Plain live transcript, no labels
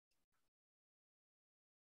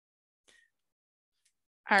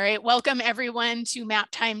All right, welcome everyone to Map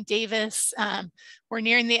Time Davis. We're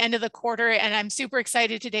nearing the end of the quarter and I'm super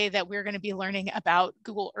excited today that we're going to be learning about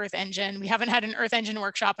Google Earth Engine. We haven't had an Earth Engine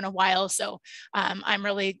workshop in a while, so I'm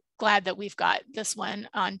really glad that we've got this one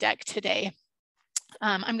on deck today.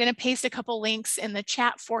 I'm going to paste a couple links in the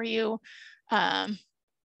chat for you,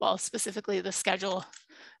 well, specifically the schedule.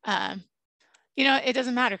 You know, it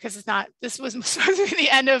doesn't matter because it's not, this was supposed to be the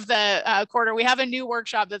end of the quarter. We have a new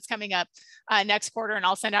workshop that's coming up next quarter, and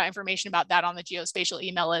I'll send out information about that on the geospatial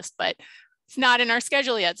email list, but it's not in our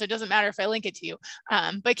schedule yet, so it doesn't matter if I link it to you.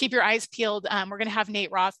 But keep your eyes peeled. We're gonna have Nate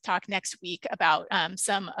Roth talk next week about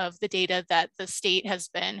some of the data that the state has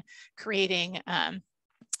been creating,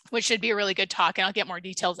 which should be a really good talk, and I'll get more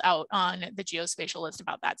details out on the geospatial list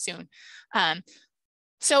about that soon.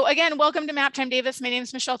 So again, welcome to Map Time Davis. My name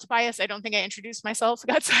is Michelle Tobias. I don't think I introduced myself,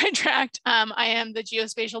 got sidetracked. I am the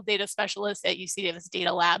geospatial data specialist at UC Davis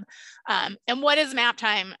Data Lab. And what is Map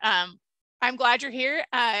Time? I'm glad you're here.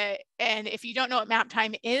 And if you don't know what Map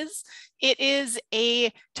Time is, it is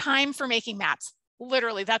a time for making maps.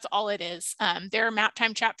 Literally, that's all it is. There are Map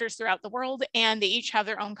Time chapters throughout the world, and they each have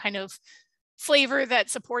their own kind of flavor that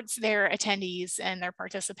supports their attendees and their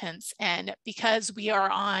participants. And because we are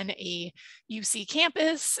on a UC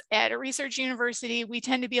campus at a research university, we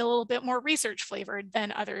tend to be a little bit more research flavored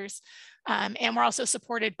than others. And we're also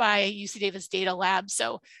supported by UC Davis Data Lab.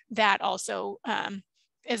 So that also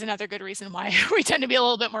is another good reason why we tend to be a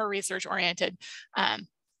little bit more research oriented.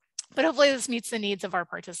 But hopefully this meets the needs of our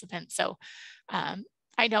participants. So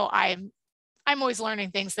I know I'm always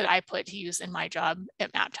learning things that I put to use in my job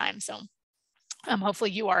at Map Time. So hopefully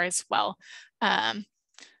you are as well.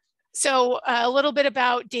 So a little bit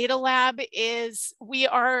about Data Lab is we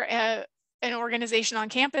are an organization on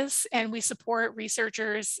campus, and we support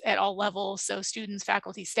researchers at all levels, so students,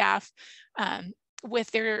 faculty, staff, with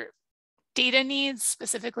their data needs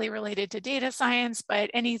specifically related to data science, but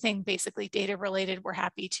anything basically data related, we're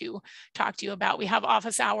happy to talk to you about. We have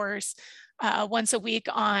office hours once a week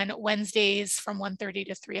on Wednesdays from 1:30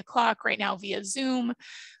 to 3 o'clock right now via Zoom.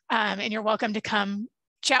 And you're welcome to come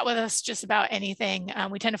chat with us just about anything.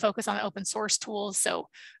 We tend to focus on open source tools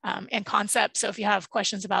and concepts. So if you have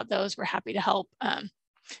questions about those, we're happy to help.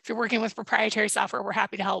 If you're working with proprietary software, we're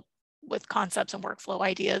happy to help with concepts and workflow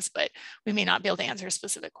ideas, but we may not be able to answer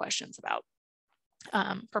specific questions about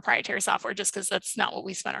proprietary software just because that's not what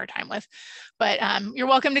we spend our time with. But you're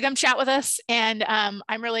welcome to come chat with us. And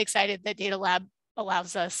I'm really excited that Data Lab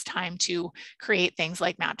allows us time to create things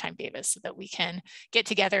like Map Time Davis so that we can get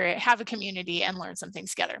together, have a community, and learn some things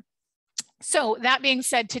together. So that being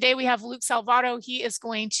said, today we have Luke Salvato. He is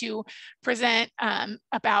going to present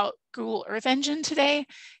about Google Earth Engine today.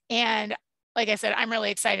 And like I said, I'm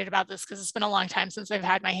really excited about this because it's been a long time since I've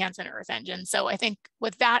had my hands on Earth Engine. So I think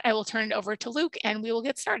with that, I will turn it over to Luke and we will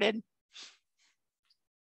get started.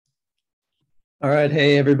 All right.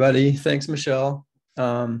 Hey, everybody. Thanks, Michelle.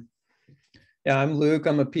 Yeah, I'm Luke.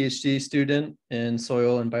 I'm a PhD student in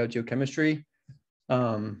soil and biogeochemistry.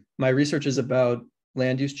 My research is about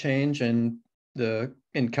land use change in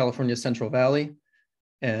California's Central Valley.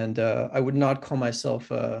 And I would not call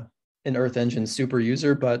myself an Earth Engine super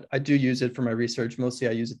user, but I do use it for my research. Mostly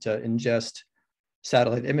I use it to ingest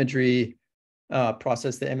satellite imagery,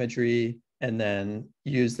 process the imagery, and then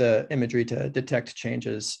use the imagery to detect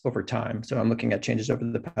changes over time. So I'm looking at changes over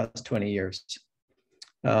the past 20 years.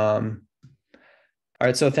 All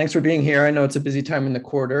right, so thanks for being here. I know it's a busy time in the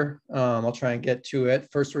quarter. I'll try and get to it.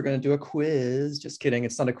 First, we're going to do a quiz. Just kidding,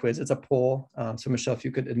 it's not a quiz, it's a poll. So Michelle, if you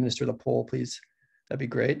could administer the poll, please, that'd be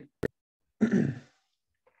great. So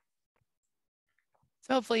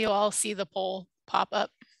hopefully you'll all see the poll pop up.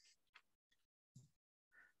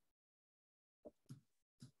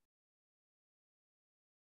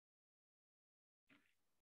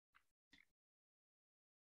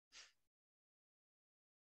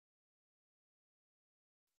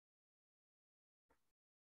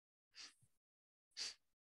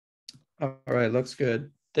 All right, looks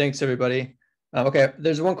good. Thanks, everybody. Okay,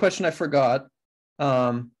 there's one question I forgot.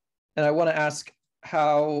 And I want to ask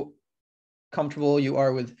how comfortable you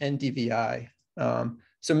are with NDVI.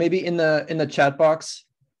 So maybe in the chat box,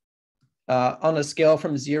 on a scale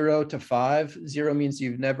from 0 to 5, 0 means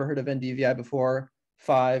you've never heard of NDVI before.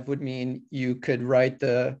 5 would mean you could write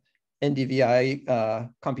the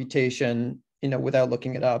NDVI computation, without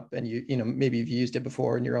looking it up, and maybe you've used it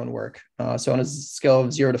before in your own work. So on a scale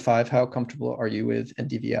of 0 to 5, how comfortable are you with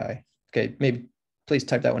NDVI? Okay, maybe please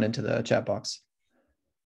type that one into the chat box.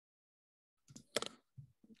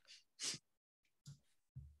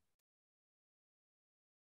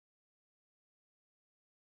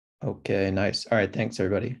 Okay, nice. All right, thanks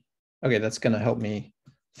everybody. Okay, that's gonna help me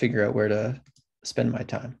figure out where to spend my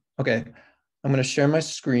time. Okay, I'm going to share my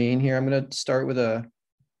screen here. I'm going to start with a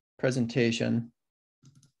presentation.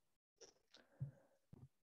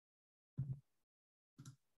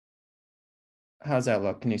 How's that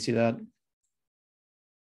look? Can you see that?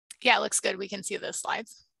 Yeah, it looks good. We can see the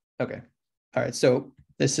slides. Okay. All right. So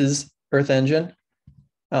this is Earth Engine.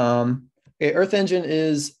 Earth Engine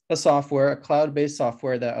is a software, a cloud-based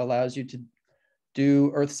software that allows you to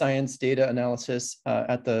do Earth science data analysis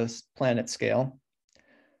at the planet scale.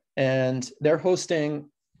 And they're hosting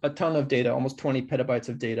a ton of data, almost 20 petabytes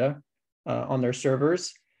of data on their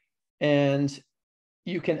servers. And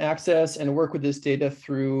you can access and work with this data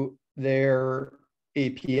through their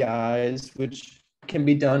APIs, which can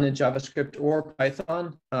be done in JavaScript or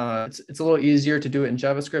Python. It's a little easier to do it in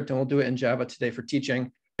JavaScript, and we'll do it in Java today for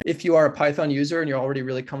teaching. If you are a Python user and you're already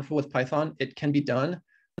really comfortable with Python, it can be done,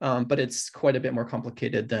 but it's quite a bit more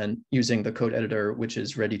complicated than using the code editor, which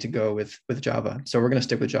is ready to go with Java. So we're going to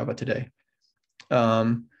stick with Java today.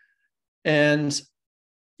 And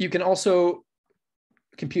you can also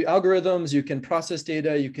compute algorithms, you can process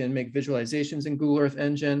data, you can make visualizations in Google Earth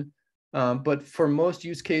Engine. But for most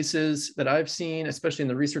use cases that I've seen, especially in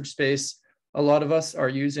the research space, a lot of us are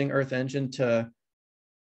using Earth Engine to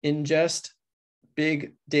ingest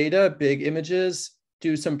big data, big images,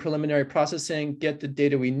 do some preliminary processing, get the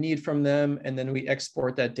data we need from them, and then we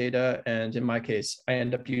export that data. And in my case, I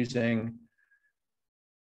end up using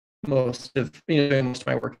most of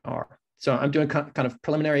my work in R. So I'm doing kind of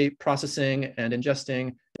preliminary processing and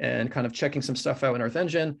ingesting and kind of checking some stuff out in Earth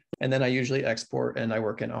Engine. And then I usually export and I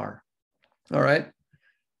work in R. All right.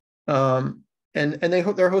 And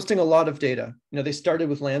they're hosting a lot of data. They started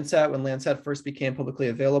with Landsat when Landsat first became publicly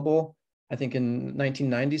available, I think in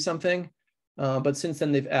 1990 something. But since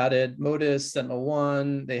then they've added MODIS,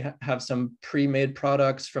 Sentinel-1. They have some pre-made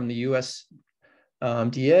products from the US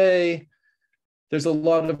DA. There's a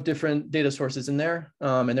lot of different data sources in there,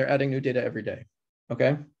 and they're adding new data every day,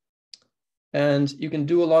 okay? And you can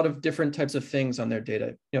do a lot of different types of things on their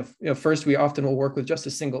data. First, we often will work with just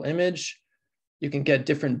a single image. You can get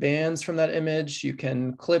different bands from that image. You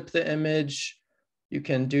can clip the image. You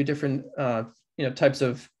can do different types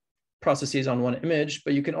of processes on one image,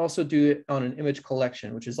 but you can also do it on an image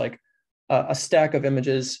collection, which is like a stack of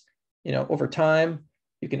images over time.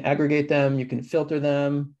 You can aggregate them, you can filter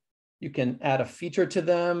them, you can add a feature to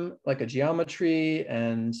them, like a geometry,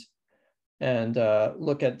 and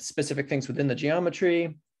look at specific things within the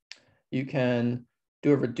geometry. You can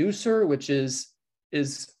do a reducer, which is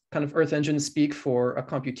kind of Earth Engine speak for a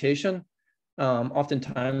computation.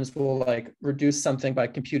 Oftentimes we'll like reduce something by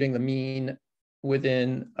computing the mean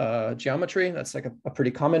within geometry. That's like a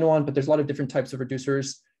pretty common one, but there's a lot of different types of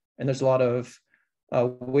reducers, and there's a lot of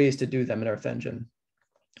ways to do them in Earth Engine.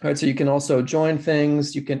 All right, so you can also join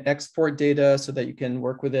things, you can export data so that you can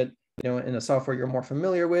work with it in a software you're more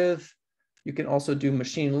familiar with. You can also do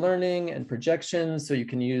machine learning and projections, so you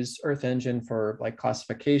can use Earth Engine for like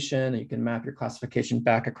classification, and you can map your classification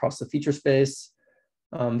back across the feature space.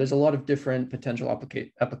 There's a lot of different potential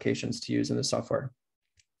applications to use in the software.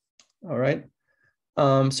 All right,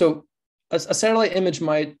 so a satellite image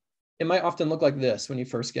might often look like this when you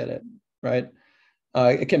first get it, right?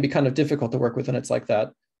 It can be kind of difficult to work with when it's like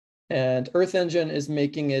that. And Earth Engine is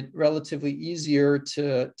making it relatively easier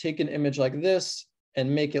to take an image like this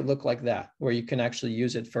and make it look like that, where you can actually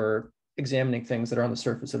use it for examining things that are on the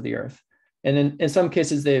surface of the Earth. And in some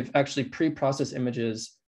cases, they've actually pre-processed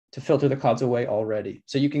images to filter the clouds away already.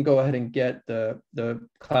 So you can go ahead and get the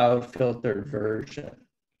cloud filtered version.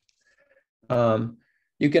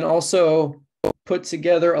 You can also put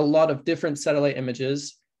together a lot of different satellite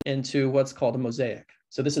images into what's called a mosaic.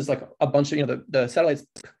 So this is like a bunch of, the satellites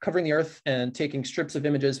covering the Earth and taking strips of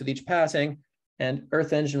images with each passing, and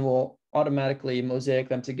Earth Engine will automatically mosaic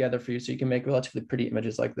them together for you so you can make relatively pretty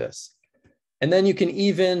images like this. And then you can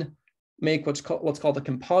even make what's called a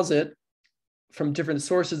composite from different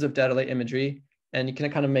sources of data lake imagery, and you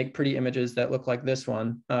can kind of make pretty images that look like this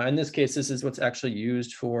one. In this case, this is what's actually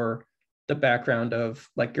used for the background of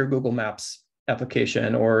like your Google Maps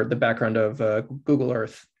application or the background of Google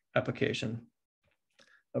Earth application.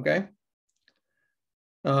 Okay.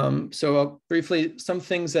 So briefly, some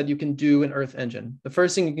things that you can do in Earth Engine. The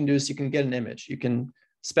first thing you can do is you can get an image. You can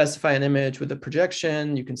specify an image with a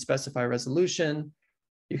projection. You can specify resolution.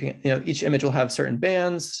 You can, each image will have certain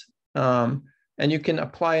bands, and you can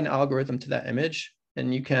apply an algorithm to that image.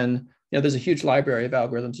 And you can, there's a huge library of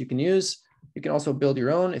algorithms you can use. You can also build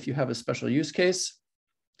your own if you have a special use case.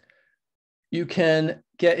 You can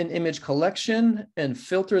get an image collection and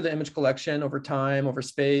filter the image collection over time, over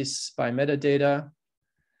space, by metadata.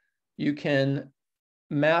 You can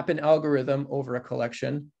map an algorithm over a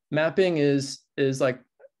collection. Mapping is like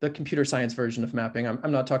the computer science version of mapping.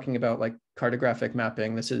 I'm not talking about like cartographic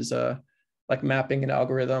mapping. This is like mapping an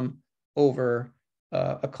algorithm over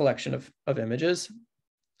a collection of images.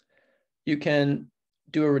 You can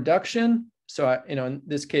do a reduction. So, in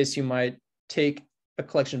this case, you might take a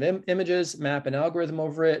collection of images, map an algorithm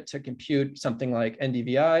over it to compute something like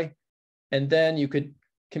NDVI, and then you could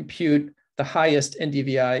compute the highest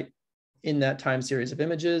NDVI in that time series of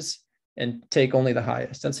images and take only the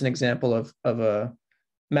highest. That's an example of a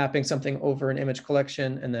mapping something over an image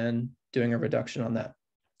collection and then doing a reduction on that.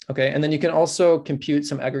 Okay, and then you can also compute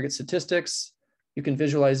some aggregate statistics. You can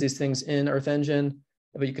visualize these things in Earth Engine,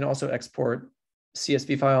 but you can also export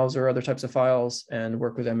CSV files or other types of files and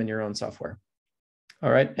work with them in your own software.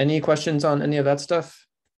 All right, any questions on any of that stuff?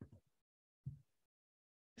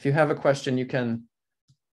 If you have a question, you can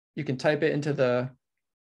type it into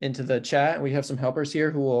the chat. We have some helpers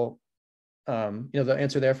here who will, they'll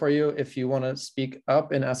answer there for you. If you want to speak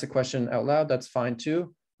up and ask a question out loud, that's fine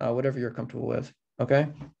too. Whatever you're comfortable with. Okay.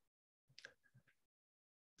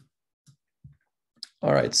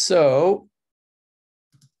 All right, so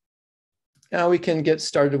now we can get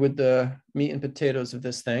started with the meat and potatoes of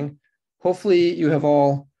this thing. Hopefully you have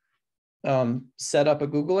all set up a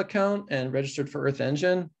Google account and registered for Earth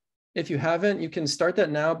Engine. If you haven't, you can start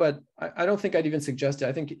that now, but I don't think I'd even suggest it.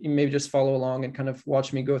 I think you maybe just follow along and kind of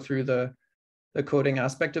watch me go through the coding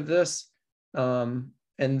aspect of this, and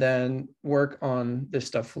then work on this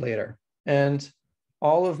stuff later. And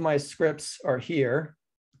all of my scripts are here.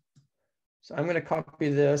 So I'm going to copy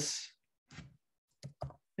this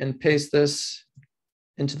and paste this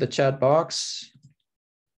into the chat box.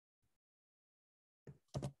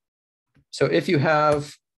 So if you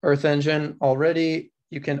have Earth Engine already,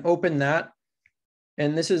 you can open that.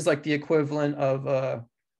 And this is like the equivalent of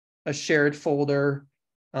a shared folder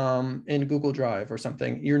in Google Drive or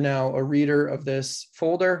something. You're now a reader of this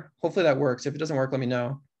folder. Hopefully that works. If it doesn't work, let me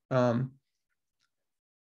know.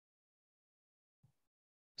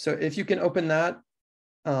 So if you can open that,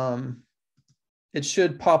 it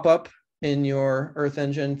should pop up in your Earth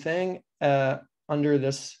Engine thing under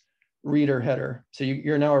this reader header. So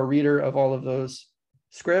you're now a reader of all of those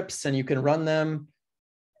scripts and you can run them,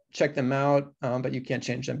 check them out, but you can't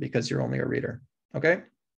change them because you're only a reader. Okay,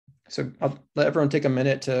 so I'll let everyone take a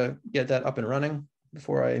minute to get that up and running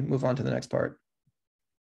before I move on to the next part.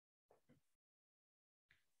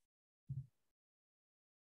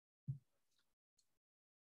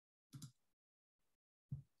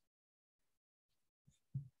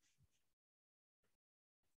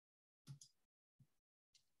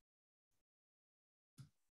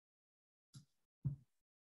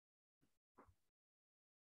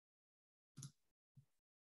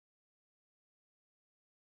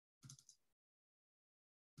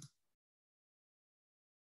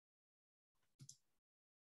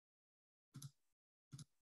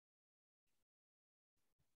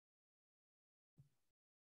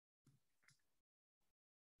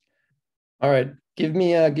 All right, give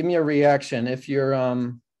me a reaction if you're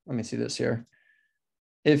let me see this here.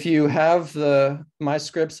 If you have my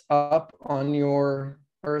scripts up on your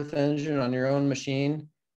Earth Engine on your own machine,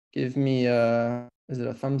 give me is it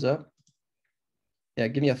a thumbs up? Yeah,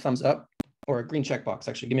 give me a thumbs up or a green checkbox.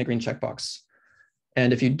 Actually, give me a green checkbox.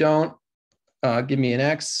 And if you don't, give me an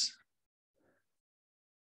X,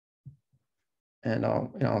 and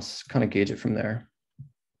I'll kind of gauge it from there.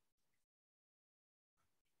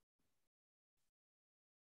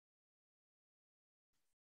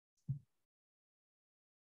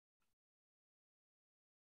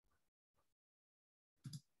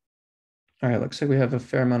 All right, looks like we have a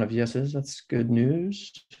fair amount of yeses. That's good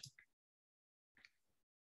news.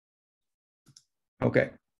 Okay.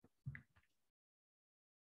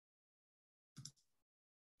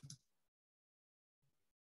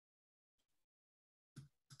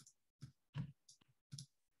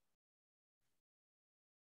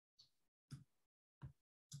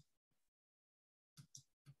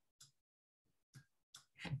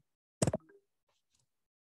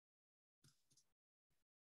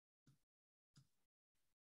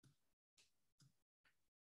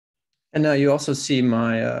 And now you also see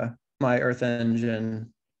my my Earth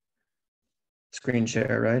Engine screen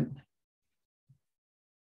share, right?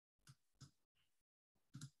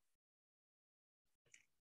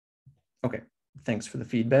 Okay, thanks for the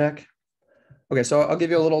feedback. Okay, so I'll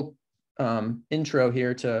give you a little intro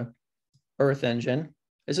here to Earth Engine.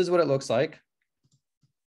 This is what it looks like.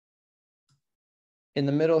 In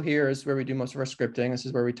the middle here is where we do most of our scripting. This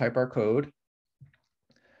is where we type our code.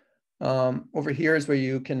 Over here is where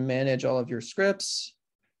you can manage all of your scripts.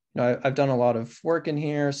 I've done a lot of work in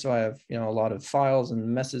here, so I have, a lot of files and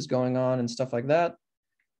messes going on and stuff like that.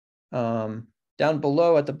 Down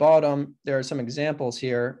below at the bottom, there are some examples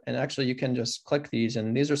here, and actually you can just click these,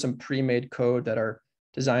 and these are some pre-made code that are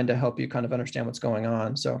designed to help you kind of understand what's going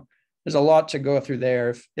on. So there's a lot to go through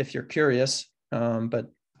there if you're curious,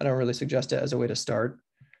 but I don't really suggest it as a way to start.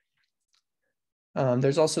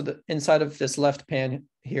 There's also the inside of this left pane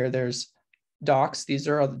here, there's docs. These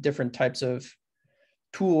are all the different types of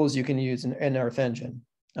tools you can use in Earth Engine.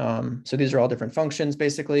 So these are all different functions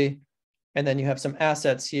basically. And then you have some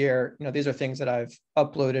assets here. These are things that I've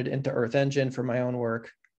uploaded into Earth Engine for my own work.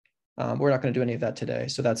 We're not going to do any of that today.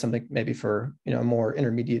 So that's something maybe for a more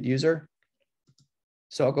intermediate user.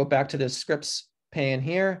 So I'll go back to this scripts pane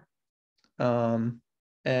here. And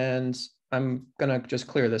I'm going to just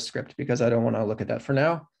clear this script because I don't want to look at that for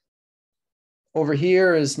now. Over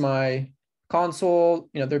here is my console.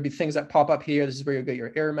 There'd be things that pop up here. This is where you'll get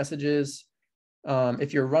your error messages.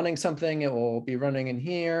 If you're running something, it will be running in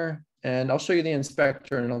here. And I'll show you the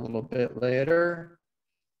inspector in a little bit later.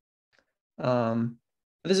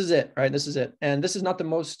 This is it, right? This is it. And this is not the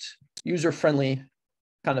most user-friendly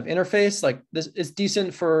kind of interface. Like this is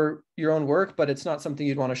decent for your own work, but it's not something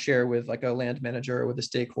you'd want to share with like a land manager or with a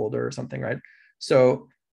stakeholder or something, right? So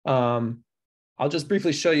I'll just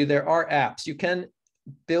briefly show you there are apps. You can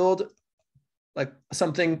build like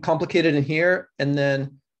something complicated in here and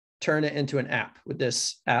then turn it into an app with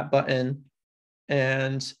this app button.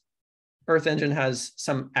 And Earth Engine has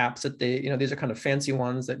some apps that these are kind of fancy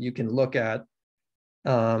ones that you can look at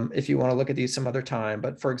if you want to look at these some other time.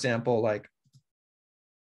 But for example, like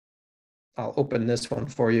I'll open this one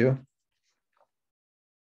for you.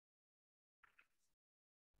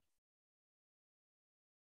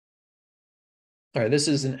 All right, this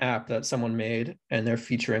is an app that someone made and they're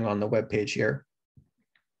featuring on the web page here.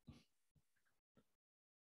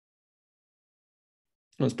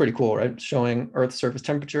 It's pretty cool, right? Showing Earth surface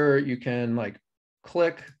temperature. You can like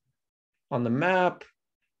click on the map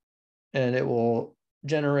and it will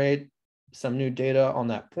generate some new data on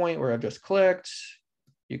that point where I've just clicked.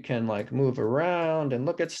 You can like move around and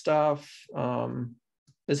look at stuff.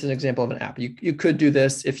 This is an example of an app. You could do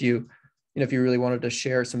this if you really wanted to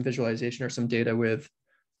share some visualization or some data with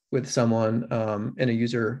someone in a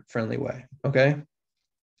user-friendly way. Okay.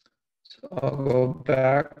 So I'll go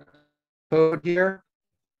back code here.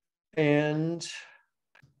 And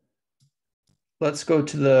let's go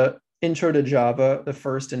to the intro to Java, the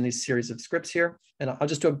first in these series of scripts here. And I'll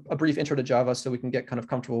just do a brief intro to Java so we can get kind of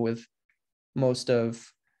comfortable with most of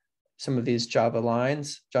some of these Java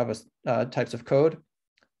lines, Java types of code.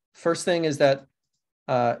 First thing is that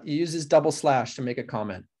it uses double slash to make a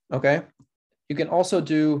comment, okay? You can also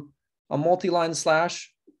do a multi-line slash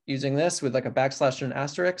using this with like a backslash and an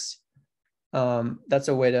asterisk. That's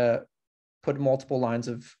a way to put multiple lines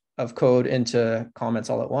of code into comments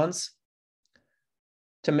all at once.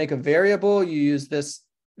 To make a variable, you use this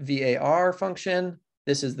var function.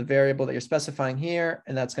 This is the variable that you're specifying here,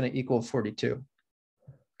 and that's going to equal 42.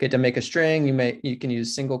 Okay, to make a string, you can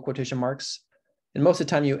use single quotation marks. And most of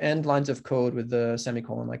the time you end lines of code with the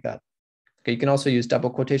semicolon like that. Okay, you can also use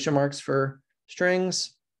double quotation marks for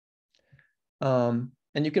strings. And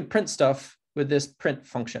you can print stuff with this print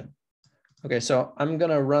function. Okay, so I'm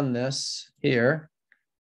going to run this here.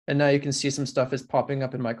 And now you can see some stuff is popping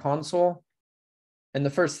up in my console. And the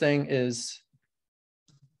first thing is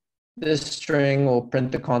this string will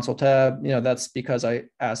print the console tab. That's because I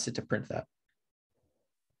asked it to print that.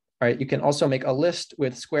 All right, you can also make a list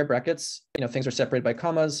with square brackets. Things are separated by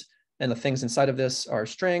commas, and the things inside of this are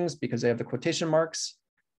strings because they have the quotation marks.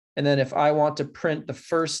 And then if I want to print the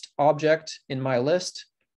first object in my list,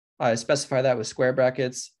 I specify that with square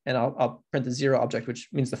brackets, and I'll print the 0 object, which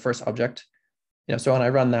means the first object. So when I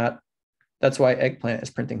run that, that's why eggplant is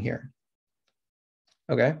printing here.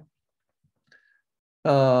 Okay.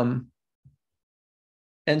 And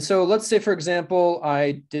so let's say, for example,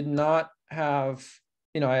 I did not have,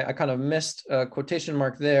 I kind of missed a quotation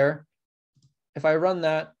mark there. If I run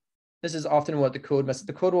that, this is often what the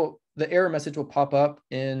error message will pop up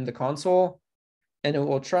in the console, and it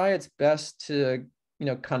will try its best to,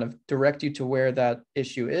 kind of direct you to where that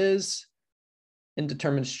issue is.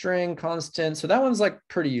 Indeterminate string constant. So that one's like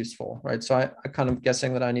pretty useful, right? So I kind of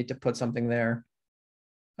guessing that I need to put something there.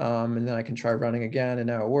 And then I can try running again, and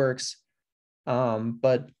now it works.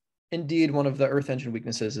 But indeed, one of the Earth Engine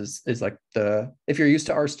weaknesses is like if you're used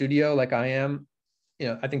to RStudio like I am,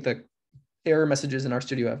 I think the error messages in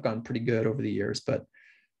RStudio have gone pretty good over the years, but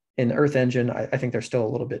in Earth Engine, I think they're still a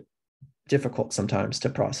little bit difficult sometimes to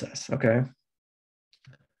process, okay?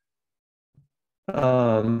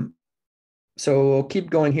 So we'll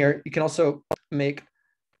keep going here. You can also make,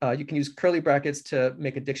 you can use curly brackets to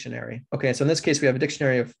make a dictionary. Okay, so in this case, we have a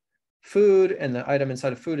dictionary of food, and the item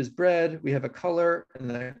inside of food is bread. We have a color, and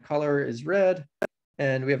the color is red.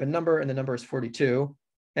 And we have a number, and the number is 42.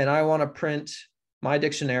 And I want to print my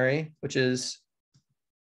dictionary, which is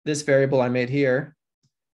this variable I made here.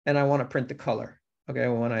 And I want to print the color. Okay,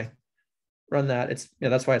 well, when I run that, it's,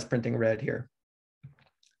 that's why it's printing red here.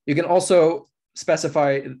 You can also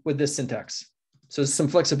specify with this syntax. So there's some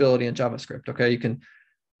flexibility in JavaScript. Okay, you can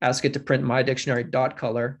ask it to print my dictionary dot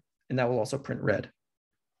color, and that will also print red.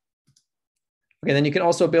 Okay, then you can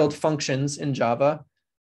also build functions in Java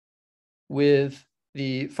with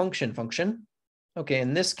the function. Okay,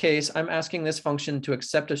 in this case, I'm asking this function to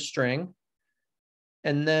accept a string,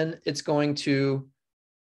 and then it's going to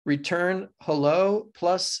return hello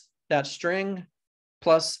plus that string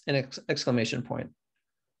plus an exclamation point.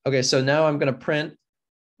 Okay, so now I'm going to print,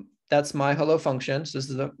 that's my hello function. So this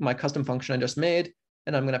is my custom function I just made,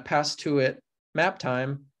 and I'm going to pass to it map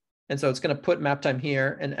time. And so it's going to put map time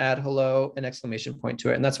here and add hello and exclamation point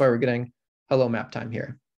to it. And that's why we're getting hello map time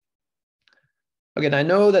here. Again, I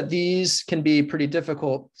know that these can be pretty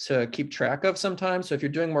difficult to keep track of sometimes. So if you're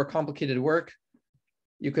doing more complicated work,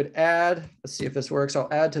 you could add, let's see if this works. I'll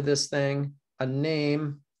add to this thing a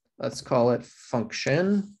name. Let's call it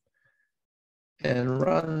function and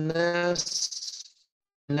run this.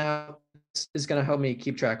 Now this is going to help me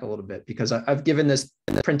keep track a little bit because I've given this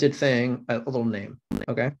printed thing a little name.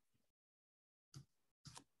 Okay.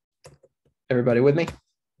 Everybody with me?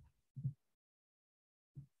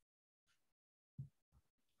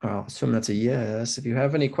 I'll assume that's a yes. If you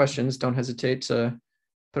have any questions, don't hesitate to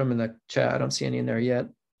put them in the chat. I don't see any in there yet.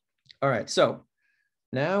 All right, so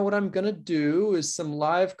now what I'm gonna do is some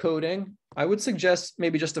live coding. I would suggest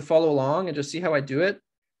maybe just to follow along and just see how I do it.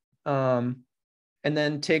 And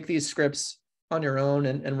then take these scripts on your own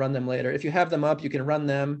and run them later. If you have them up, you can run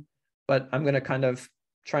them, but I'm gonna kind of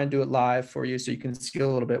try and do it live for you so you can see a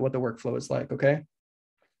little bit what the workflow is like, okay?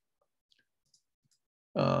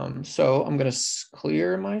 So I'm going to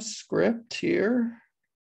clear my script here.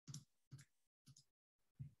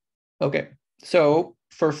 Okay, so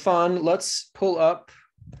for fun, let's pull up.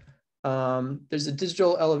 There's a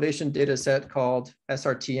digital elevation data set called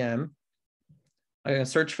SRTM. I'm going to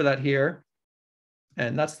search for that here,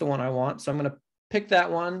 and that's the one I want. So I'm going to pick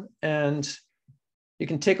that one, and you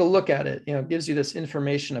can take a look at it. It gives you this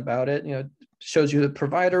information about it. Shows you who the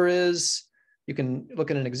provider is. You can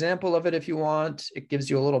look at an example of it if you want. It gives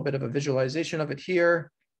you a little bit of a visualization of it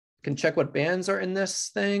here. You can check what bands are in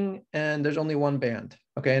this thing, and there's only one band,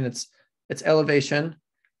 okay? And it's elevation.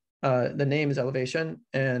 The name is elevation,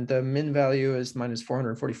 and the min value is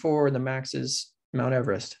 -444, and the max is Mount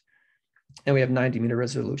Everest. And we have 90-meter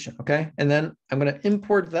resolution, okay? And then I'm going to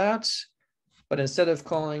import that, but instead of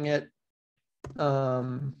calling it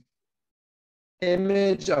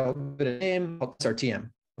image, I'll give it a name called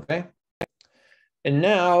SRTM, okay? And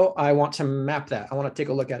now I want to map that. I want to take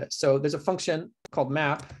a look at it. So there's a function called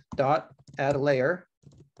map.addLayer,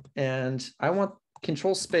 and I want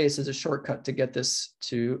control space as a shortcut to get this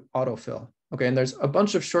to autofill. Okay, and there's a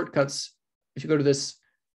bunch of shortcuts. If you go to this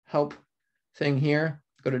help thing here,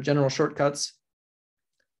 go to general shortcuts,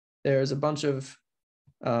 there's a bunch of,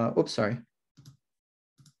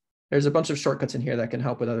 There's a bunch of shortcuts in here that can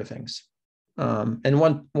help with other things. And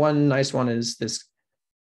one nice one is this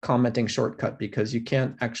commenting shortcut, because you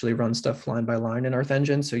can't actually run stuff line by line in Earth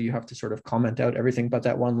Engine. So you have to sort of comment out everything but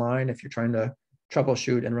that one line if you're trying to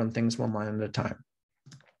troubleshoot and run things one line at a time.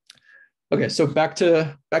 Okay, so back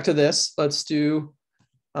to this. Let's do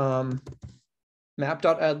map.addLayer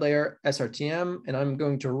SRTM, and I'm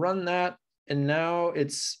going to run that. And now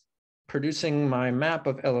it's producing my map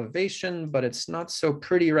of elevation, but it's not so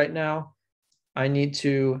pretty right now. I need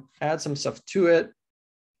to add some stuff to it.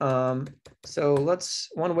 So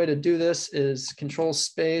one way to do this is control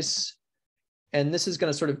space. And this is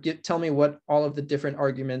going to sort of tell me what all of the different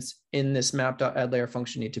arguments in this map.addLayer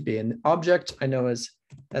function need to be. And the object I know is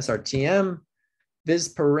SRTM,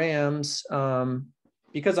 viz params.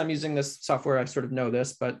 Because I'm using this software, I sort of know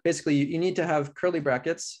this, but basically you need to have curly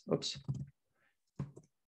brackets. Oops.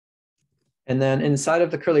 And then inside of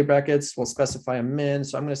the curly brackets, we'll specify a min.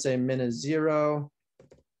 So I'm going to say min is 0.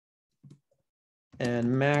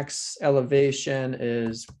 And max elevation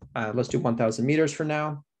is, let's do 1,000 meters for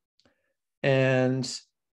now. And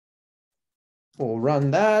we'll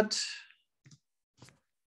run that.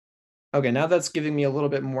 Okay, now that's giving me a little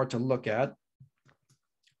bit more to look at.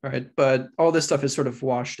 All right, but all this stuff is sort of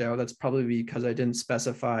washed out. That's probably because I didn't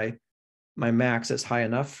specify my max as high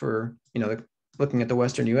enough for, looking at the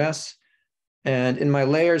Western US. And in my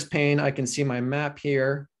layers pane, I can see my map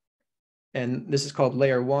here. And this is called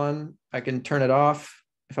layer 1. I can turn it off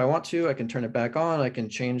if I want to. I can turn it back on. I can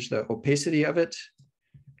change the opacity of it.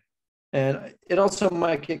 And it also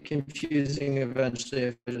might get confusing eventually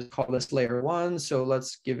if I just call this layer 1. So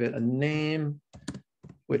let's give it a name,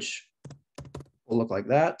 which will look like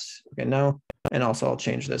that. Okay, now, and also I'll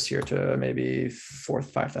change this here to maybe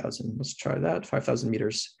 5,000. Let's try that, 5,000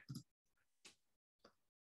 meters.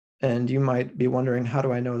 And you might be wondering, how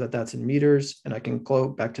do I know that that's in meters? And I can go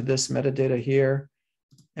back to this metadata here,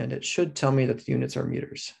 and it should tell me that the units are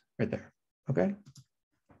meters right there, okay?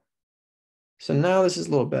 So now this is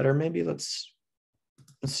a little better. Maybe let's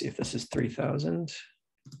see if this is 3,000.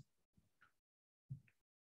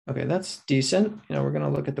 Okay, that's decent. You know, we're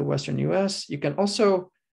gonna look at the Western US. You can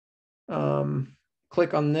also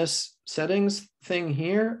click on this settings thing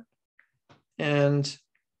here. And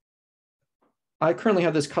I currently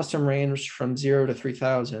have this custom range from 0 to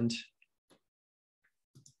 3,000.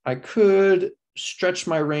 I could stretch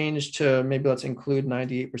my range to maybe let's include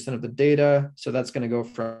 98% of the data. So that's gonna go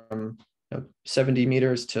from 70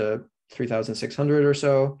 meters to 3,600 or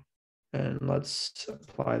so. And let's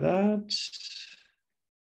apply that.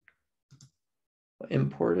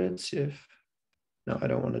 Import it, see if, no, I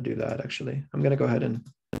don't want to do that actually. I'm gonna go ahead and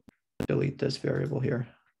delete this variable here.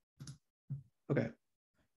 Okay.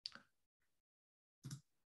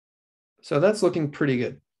 So that's looking pretty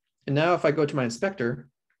good. And now if I go to my inspector,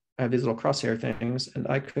 I have these little crosshair things, and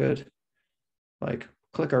I could like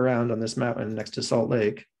click around on this mountain next to Salt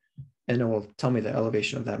Lake, and it will tell me the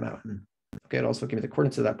elevation of that mountain. Okay, it also give me the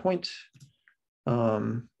coordinates of that point.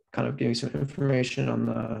 Kind of giving some information on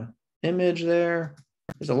the image there.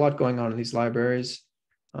 There's a lot going on in these libraries.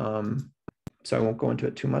 So I won't go into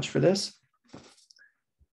it too much for this.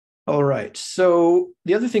 All right, so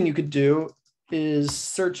the other thing you could do is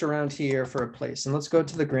search around here for a place. And let's go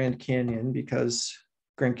to the Grand Canyon, because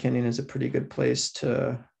Grand Canyon is a pretty good place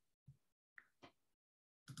to,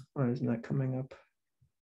 why isn't that coming up?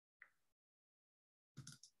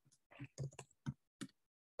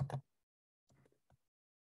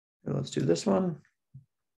 Let's do this one.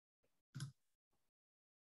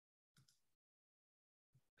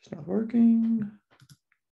 It's not working.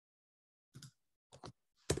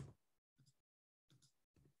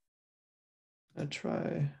 I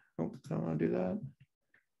try, oh, I don't want to do that.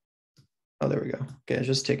 Oh, there we go. Okay, it's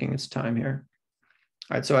just taking its time here.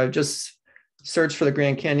 All right, so I've just searched for the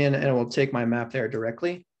Grand Canyon, and it will take my map there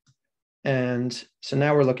directly. And so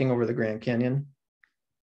now we're looking over the Grand Canyon.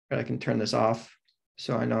 I can turn this off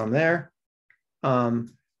so I know I'm there. And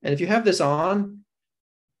if you have this on,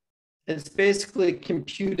 it's basically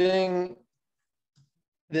computing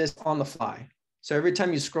this on the fly. So every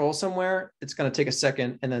time you scroll somewhere, it's going to take a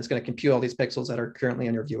second, and then it's going to compute all these pixels that are currently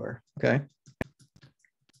in your viewer, okay?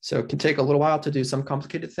 So it can take a little while to do some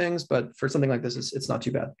complicated things, but for something like this, it's not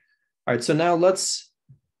too bad. All right, so now let's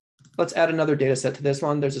add another data set to this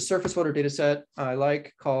one. There's a surface water data set I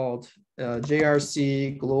like called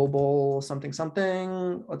JRC global something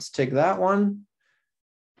something. Let's take that one.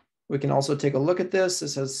 We can also take a look at this.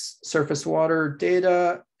 This has surface water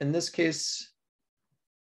data. In this case,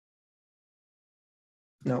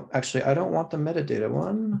 no, actually, I don't want the metadata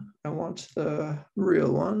one. I want the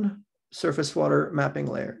real one, surface water mapping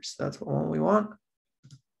layers. That's what one we want.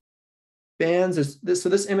 Bands is this. So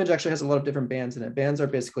this image actually has a lot of different bands in it. Bands are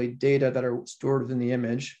basically data that are stored within the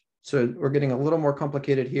image. So we're getting a little more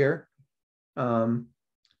complicated here. And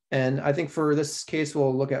I think for this case,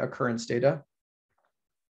 we'll look at occurrence data.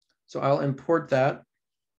 So I'll import that,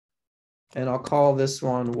 and I'll call this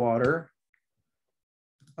one water.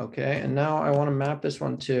 Okay, and now I want to map this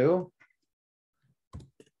one too.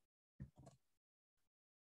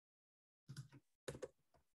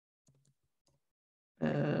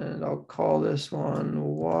 And I'll call this one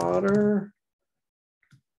water.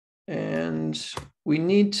 And we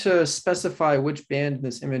need to specify which band in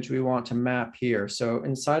this image we want to map here. So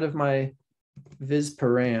inside of my viz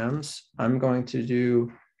params, I'm going to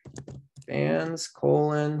do bands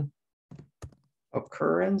colon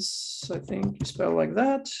occurrence, I think you spell like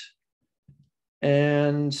that.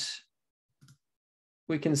 And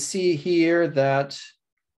we can see here that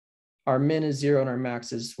our min is 0 and our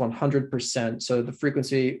max is 100%. So the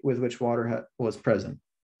frequency with which water was present.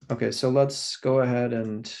 Okay, so let's go ahead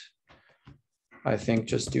and I think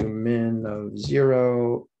just do min of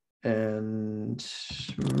 0 and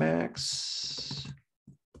max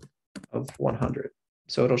of 100.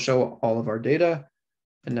 So it'll show all of our data.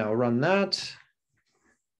 And now run that.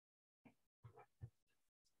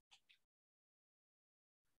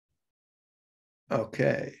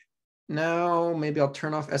 Okay, now maybe I'll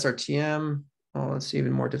turn off SRTM Oh, it's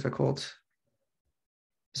even more difficult.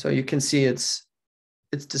 So you can see it's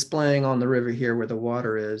displaying on the river here where the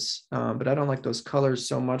water is, but I don't like those colors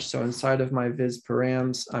so much. So inside of my viz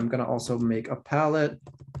params, I'm gonna also make a palette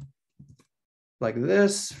like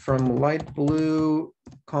this from light blue,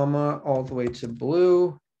 comma, all the way to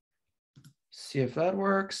blue. See if that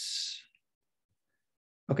works.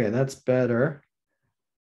 Okay, that's better.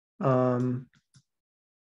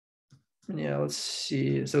 Yeah, let's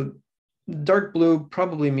see. So dark blue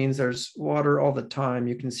probably means there's water all the time.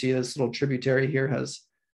 You can see this little tributary here has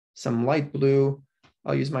some light blue.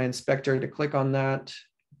 I'll use my inspector to click on that.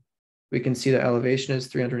 We can see the elevation is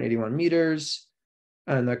 381 meters.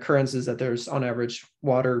 And the occurrence is that there's on average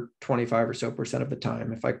water 25% or so of the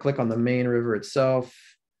time. If I click on the main river itself,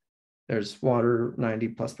 there's water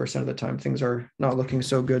 90+% of the time. Things are not looking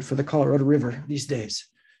so good for the Colorado River these days.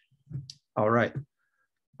 All right.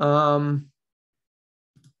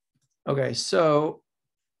 Okay, so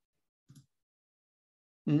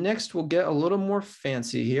next we'll get a little more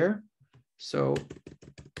fancy here. So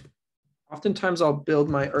oftentimes I'll build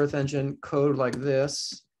my Earth Engine code like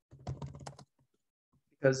this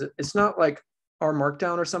because it's not like R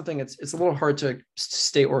Markdown or something. It's a little hard to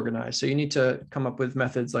stay organized. So you need to come up with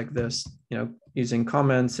methods like this, you know, using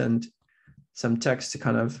comments and some text to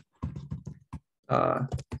kind of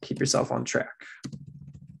keep yourself on track.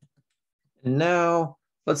 And now,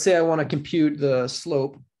 let's say I want to compute the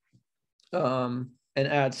slope and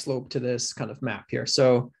add slope to this kind of map here.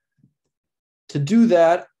 So to do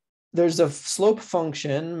that, there's a slope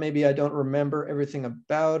function. Maybe I don't remember everything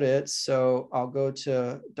about it. So I'll go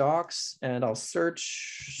to docs and I'll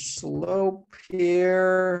search slope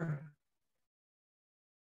here.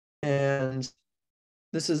 And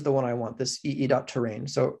this is the one I want, this ee.terrain.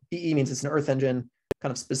 So ee means it's an Earth Engine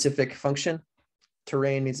kind of specific function.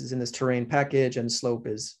 Terrain means it's in this terrain package, and slope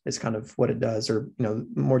is kind of what it does, or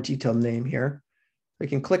more detailed name here. We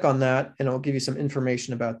can click on that and it'll give you some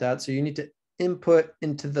information about that. So you need to input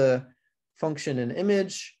into the function an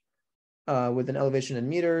image with an elevation in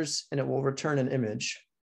meters, and it will return an image.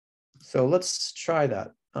 So let's try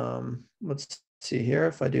that. Let's see here.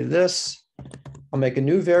 If I do this, I'll make a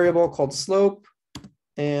new variable called slope,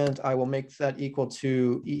 and I will make that equal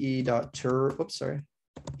to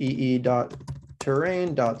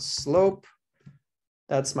ee.terrain.slope.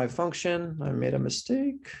 That's my function. I made a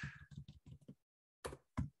mistake.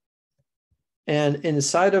 And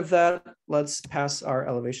inside of that, let's pass our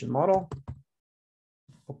elevation model.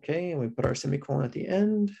 Okay, and we put our semicolon at the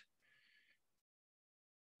end.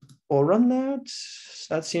 We'll run that.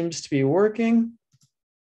 That seems to be working.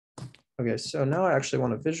 Okay, so now I actually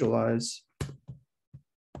want to visualize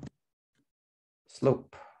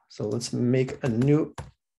slope. So let's make a new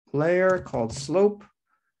layer called slope.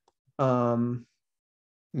 Min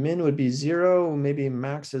would be 0, maybe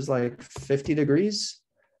max is like 50 degrees.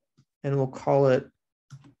 And we'll call it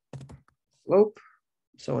slope.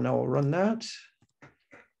 So now we'll run that.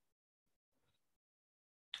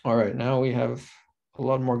 All right, now we have a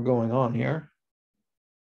lot more going on here.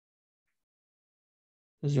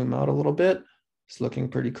 Zoom out a little bit. It's looking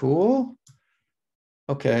pretty cool.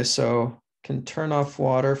 Okay, so can turn off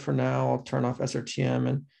water for now. I'll turn off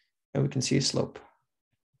SRTM and we can see slope.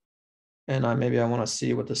 And maybe I want to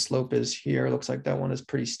see what the slope is here. Looks like that one is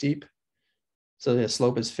pretty steep. So the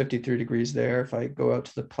slope is 53 degrees there. If I go out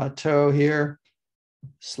to the plateau here,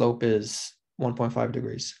 slope is 1.5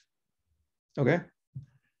 degrees. Okay.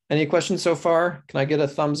 Any questions so far? Can I get a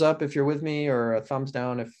thumbs up if you're with me, or a thumbs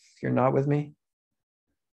down if you're not with me?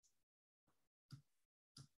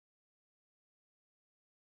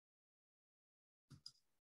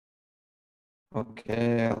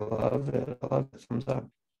 Okay, I love it. I love it. Thumbs up.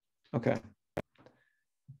 Okay.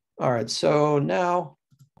 All right, so now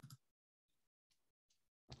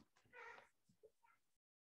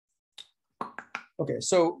okay,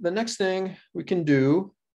 so the next thing we can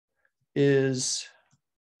do is,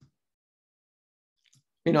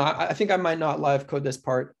 I think I might not live code this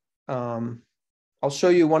part. I'll show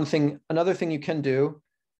you one thing. Another thing you can do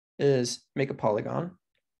is make a polygon.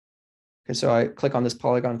 Okay, so I click on this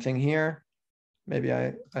polygon thing here. Maybe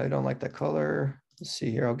I don't like that color. Let's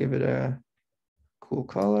see here. I'll give it a cool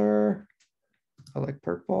color. I like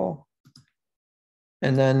purple.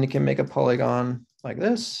 And then you can make a polygon like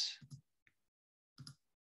this.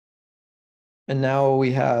 And now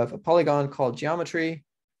we have a polygon called geometry.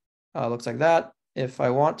 Looks like that. If I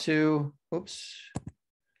want to, oops,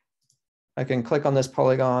 I can click on this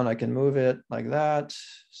polygon. I can move it like that.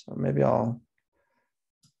 So maybe I'll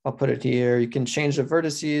put it here. You can change the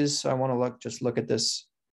vertices. So I want to just look at this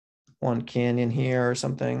one canyon here or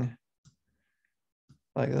something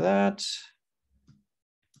like that.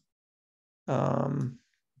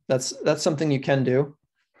 That's something you can do.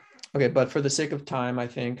 Okay, but for the sake of time, I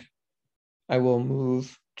think I will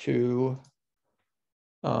move to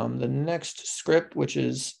the next script, which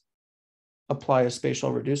is apply a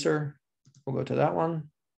spatial reducer. We'll go to that one.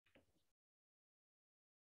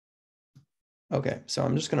 Okay, so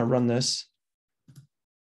I'm just going to run this.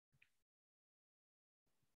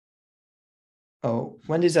 Oh,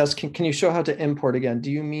 Wendy's asked, can you show how to import again?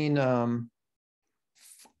 Do you mean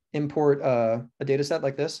import a data set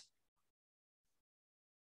like this?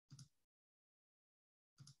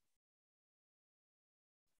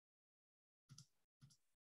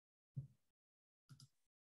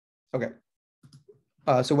 Okay.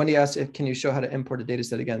 So Wendy asked, can you show how to import a data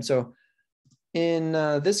set again? So in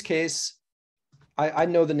this case, I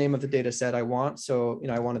know the name of the data set I want. So,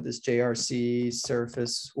 I wanted this JRC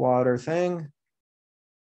surface water thing.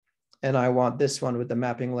 And I want this one with the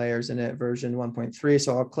mapping layers in it, version 1.3.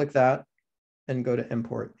 So I'll click that and go to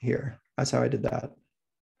import here. That's how I did that.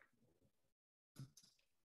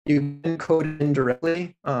 You can code it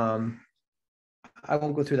indirectly. I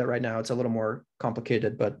won't go through that right now. It's a little more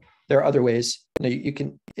complicated, but there are other ways. You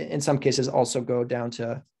can, in some cases, also go down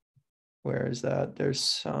to, where is that? There's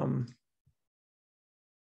some,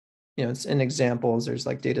 it's in examples. There's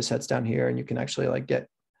like data sets down here, and you can actually like get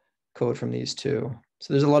code from these too.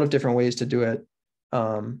 So there's a lot of different ways to do it.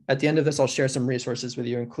 At the end of this, I'll share some resources with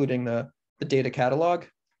you, including the data catalog.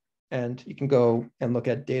 And you can go and look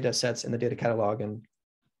at data sets in the data catalog and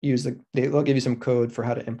use they'll give you some code for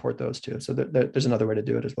how to import those too. So there's another way to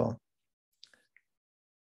do it as well.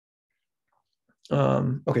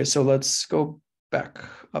 Okay, so let's go back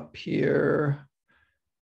up here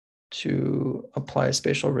to apply a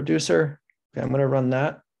spatial reducer. Okay, I'm going to run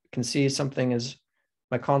that. You can see something is,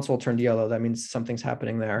 my console turned yellow. That means something's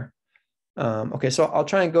happening there. Okay, so I'll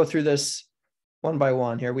try and go through this one by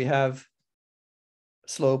one here. We have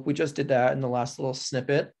slope. We just did that in the last little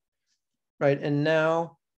snippet, right? And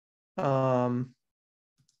now I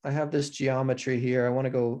have this geometry here. I want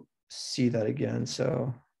to go see that again.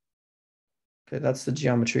 So, okay, that's the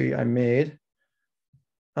geometry I made.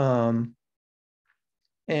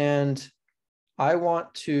 And I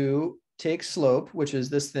want to take slope, which is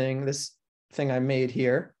this thing I made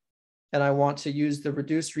here, and I want to use the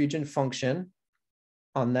reduced region function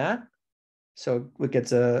on that. So it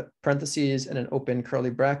gets a parentheses and an open curly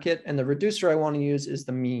bracket, and the reducer I want to use is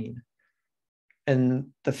the mean. And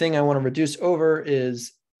the thing I want to reduce over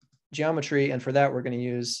is geometry, and for that we're going to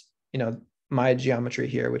use, my geometry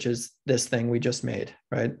here, which is this thing we just made,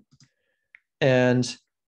 right? And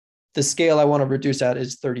the scale I want to reduce at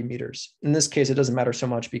is 30 meters. In this case, it doesn't matter so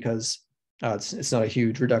much because it's not a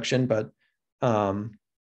huge reduction, but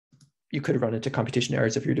you could run into computation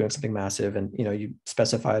errors if you're doing something massive and you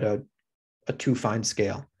specified a too fine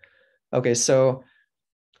scale. Okay, so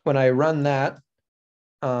when I run that,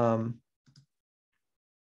 it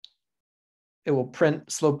will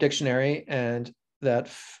print slope dictionary, and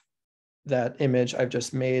that image I've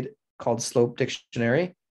just made called slope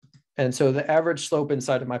dictionary. And so the average slope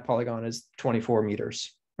inside of my polygon is 24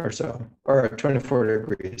 meters or so, or 24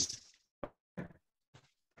 degrees.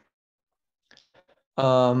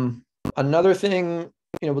 Another thing,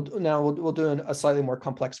 we'll do a slightly more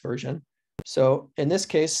complex version. So in this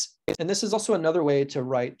case, and this is also another way to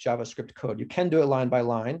write JavaScript code. You can do it line by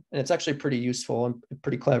line, and it's actually pretty useful and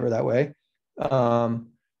pretty clever that way.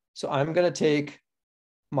 So I'm going to take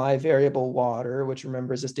my variable water, which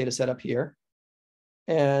remember is this data set up here.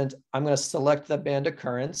 And I'm going to select the band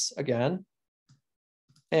occurrence again.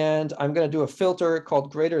 And I'm going to do a filter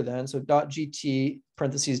called greater than. So .gt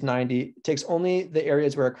parentheses 90 it takes only the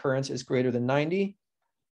areas where occurrence is greater than 90.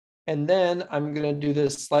 And then I'm going to do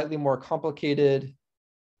this slightly more complicated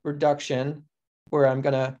reduction where I'm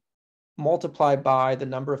going to multiply by the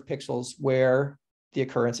number of pixels where the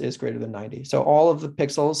occurrence is greater than 90. So all of the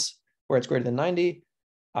pixels where it's greater than 90,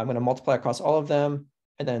 I'm going to multiply across all of them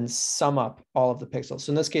and then sum up all of the pixels.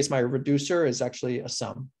 So in this case, my reducer is actually a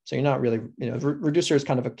sum. So you're not really, reducer is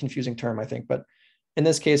kind of a confusing term, I think. But in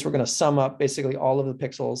this case, we're going to sum up basically all of the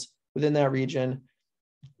pixels within that region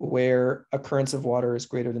where occurrence of water is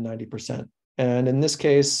greater than 90%. And in this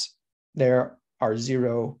case, there are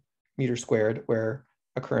 0 meters squared where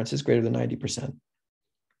occurrence is greater than 90%.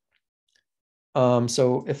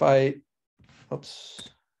 So if I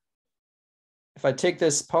take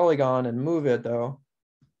this polygon and move it though,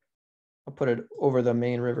 I'll put it over the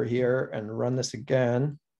main river here and run this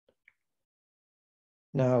again.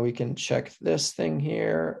 Now we can check this thing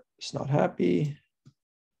here. It's not happy.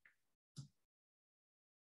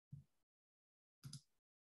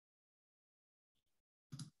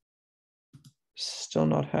 still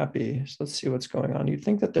not happy. So let's see what's going on. You'd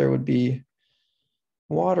think that there would be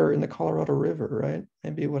water in the Colorado River, right?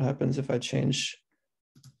 Maybe what happens if I change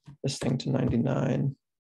this thing to 99?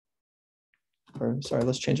 Or sorry,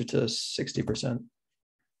 let's change it to 60%.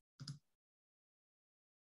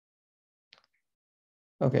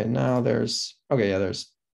 Okay, now there's, okay, yeah, there's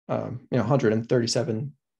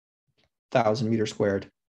 137,000 meters squared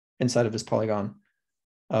inside of this polygon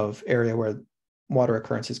of area where water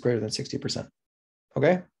occurrence is greater than 60%.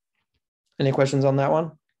 Okay, any questions on that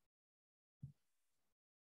one?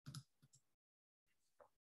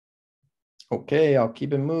 Okay, I'll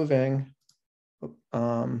keep it moving.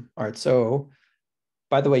 All right, so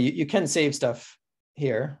by the way, you can save stuff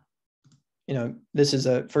here. You know, this is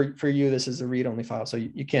for you, this is a read-only file, so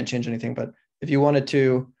you can't change anything. But if you wanted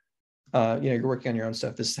to, you're working on your own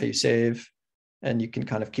stuff, this is how you save, and you can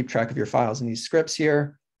kind of keep track of your files in these scripts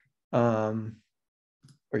here.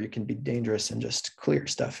 Or you can be dangerous and just clear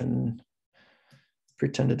stuff and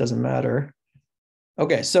pretend it doesn't matter.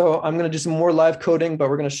 Okay, so I'm going to do some more live coding, but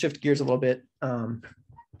we're going to shift gears a little bit.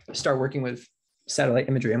 Start working with satellite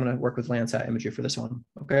imagery. I'm going to work with Landsat imagery for this one.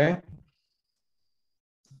 Okay.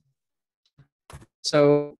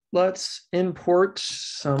 So let's import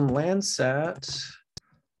some Landsat.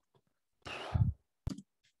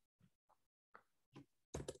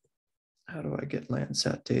 How do I get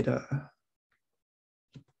Landsat data?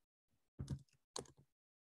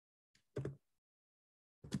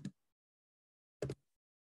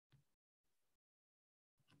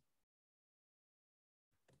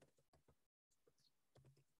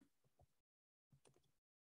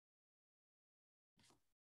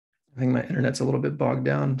 I think my internet's a little bit bogged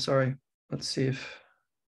down. Sorry. Let's see if.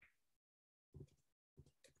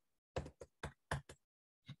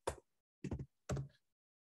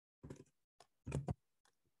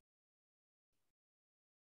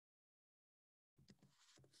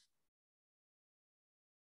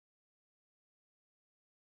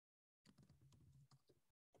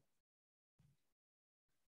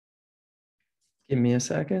 Give me a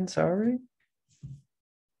second. Sorry.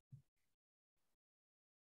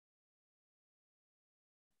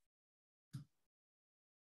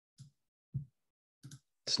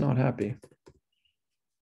 It's not happy.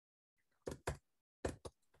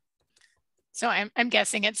 So I'm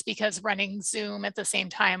guessing it's because running Zoom at the same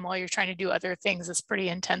time while you're trying to do other things is pretty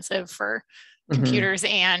intensive for computers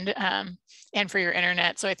and for your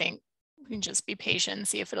internet. So I think you can just be patient and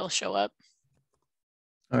see if it'll show up.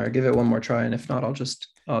 All right, give it one more try, and if not, I'll just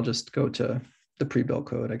go to the pre-built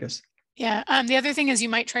code, I guess. Yeah. The other thing is you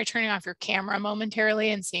might try turning off your camera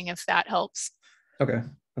momentarily and seeing if that helps. Okay,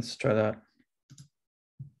 let's try that.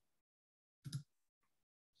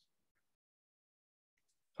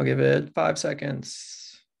 I'll give it 5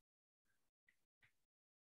 seconds.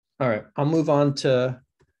 All right, I'll move on to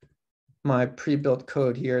my pre-built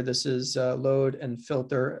code here. This is load and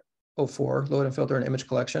filter 04, load and filter an image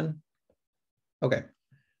collection. Okay,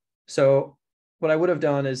 so what I would have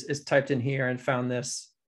done is typed in here and found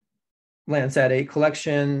this Landsat 8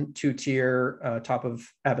 collection, 2-tier top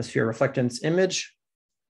of atmosphere reflectance image.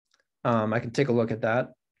 I can take a look at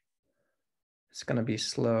that. It's going to be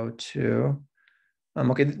slow too.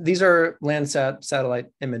 Okay, these are Landsat satellite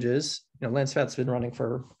images. You know, Landsat's been running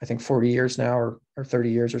for, I think, 40 years now or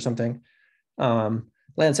 30 years or something.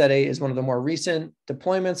 Landsat 8 is one of the more recent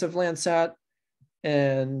deployments of Landsat.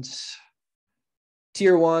 And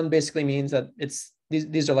tier 1 basically means that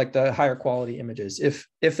these are like the higher quality images. If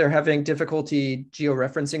they're having difficulty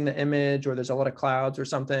georeferencing the image or there's a lot of clouds or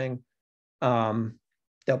something, they'll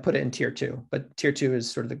put it in tier 2. But tier 2 is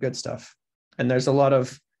sort of the good stuff. And there's a lot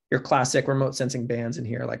of your classic remote sensing bands in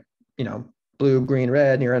here, like, you know, blue, green,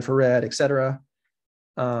 red, near infrared, etc.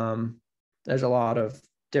 There's a lot of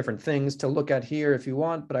different things to look at here if you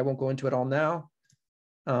want, but I won't go into it all now.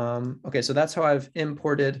 Okay, so that's how I've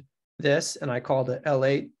imported this, and I called it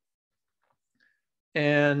L8.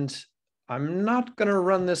 And I'm not going to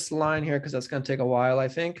run this line here because that's going to take a while, I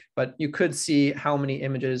think, but you could see how many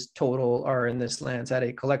images total are in this Landsat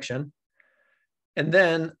 8 collection. And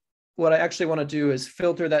then what I actually want to do is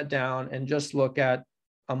filter that down and just look at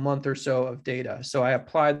a month or so of data. So I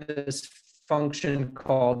applied this function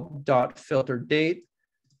called .filterDate,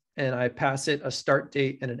 and I pass it a start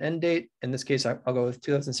date and an end date. In this case, I'll go with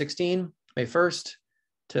 2016, May 1st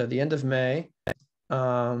to the end of May.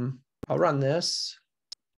 I'll run this.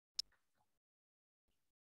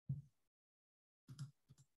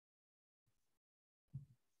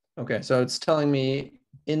 Okay, so it's telling me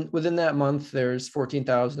within that month, there's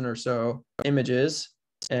 14,000 or so images,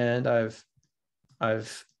 and I've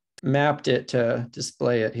mapped it to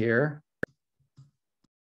display it here.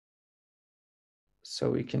 so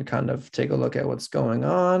we can kind of take a look at what's going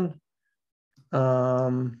on.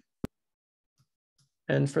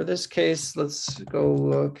 And for this case, let's go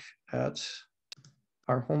look at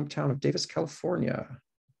our hometown of Davis, California.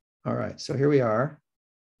 All right, so here we are.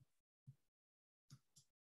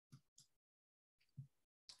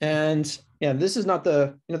 And yeah, this is not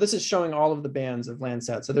the, this is showing all of the bands of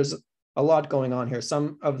Landsat. So there's a lot going on here.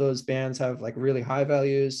 Some of those bands have like really high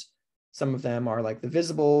values. Some of them are like the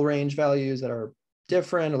visible range values that are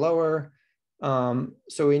different, lower.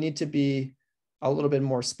 So we need to be a little bit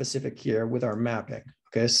more specific here with our mapping.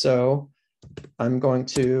 Okay, so I'm going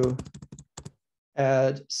to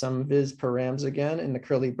add some viz params again in the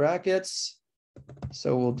curly brackets.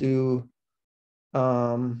 So we'll do,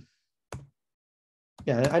 yeah,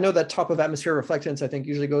 I know that top of atmosphere reflectance, I think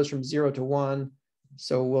usually goes from 0 to 1.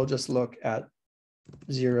 So we'll just look at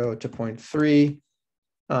 0 to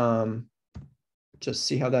 0.3, just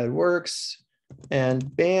see how that works.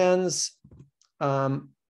 And bands,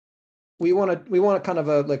 we want kind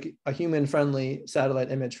of like a human-friendly satellite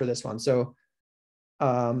image for this one. So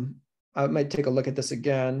I might take a look at this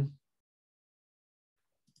again.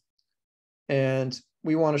 And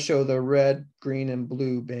we want to show the red, green, and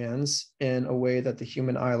blue bands in a way that the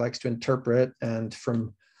human eye likes to interpret. And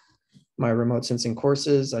from my remote sensing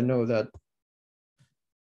courses, I know that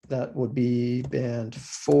that would be band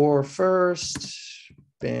 4 first,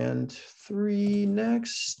 band 3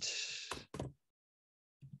 next,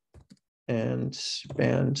 and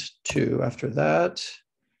band 2 after that.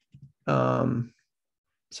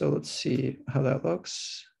 So let's see how that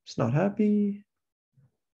looks. It's not happy.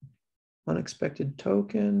 Unexpected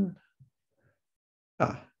token.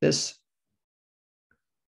 This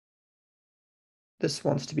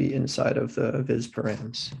wants to be inside of the viz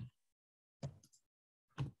params.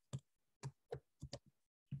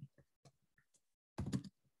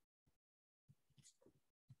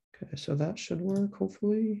 Okay, so that should work,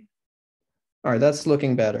 hopefully. All right, that's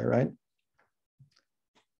looking better, right?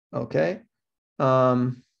 Okay.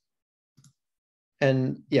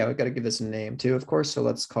 And yeah, we've got to give this a name too, of course. So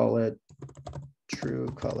let's call it true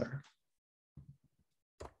color.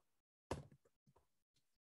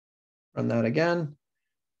 Run that again.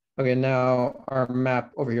 Okay, now our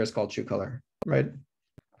map over here is called true color, right?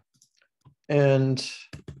 And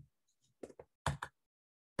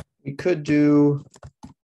we could do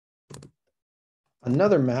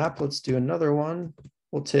another map. Let's do another one.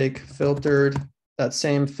 We'll take that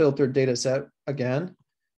same filtered data set again.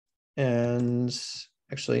 And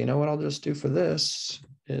actually, you know what I'll just do for this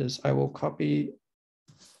is I will copy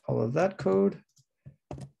all of that code,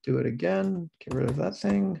 do it again, get rid of that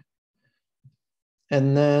thing.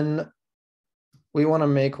 And then we want to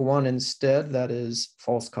make one instead that is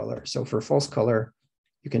false color. So for false color,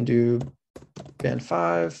 you can do band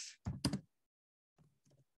 5,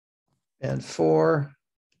 band 4,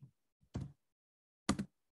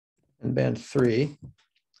 and band 3.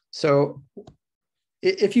 So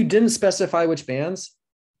if you didn't specify which bands,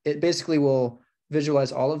 it basically will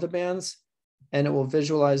visualize all of the bands, and it will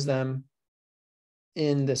visualize them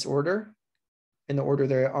in this order, in the order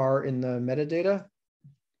they are in the metadata.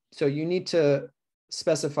 So you need to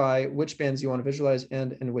specify which bands you want to visualize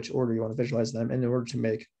and in which order you want to visualize them in order to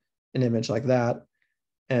make an image like that.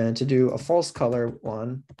 And to do a false color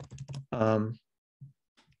one,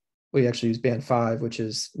 we actually use band 5, which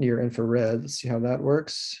is near infrared. Let's see how that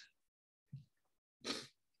works.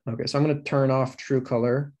 Okay, so I'm going to turn off true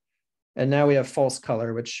color. And now we have false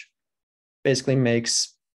color, which basically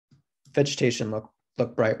makes vegetation look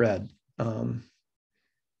bright red.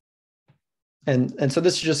 And so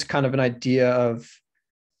this is just kind of an idea of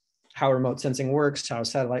how remote sensing works, how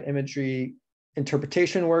satellite imagery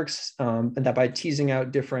interpretation works, and that by teasing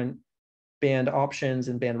out different band options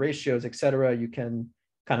and band ratios, et cetera, you can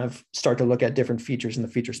kind of start to look at different features in the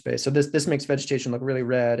feature space. So this makes vegetation look really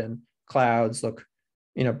red, and clouds look,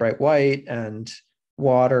 bright white, and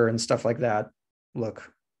water and stuff like that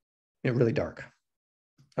look really dark.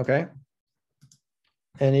 Okay.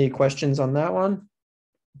 Any questions on that one?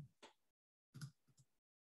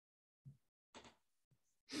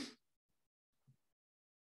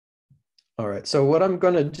 All right, so what I'm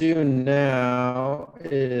going to do now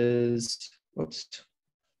is, whoops,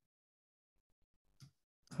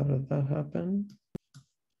 how did that happen?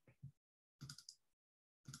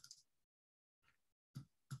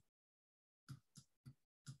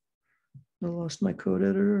 I lost my code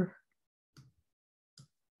editor.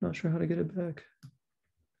 Not sure how to get it back.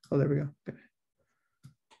 Oh, there we go. Okay.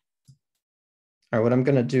 All right, what I'm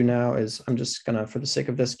going to do now is I'm just going to, for the sake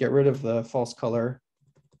of this, get rid of the false color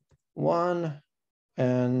one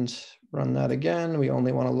and run that again. We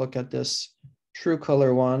only want to look at this true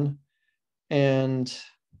color one. And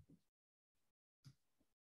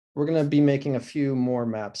we're going to be making a few more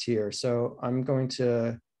maps here. So I'm going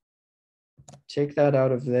to take that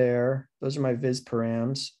out of there. Those are my viz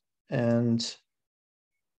params. And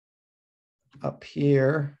up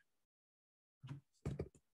here,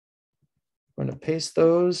 I'm going to paste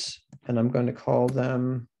those, and I'm going to call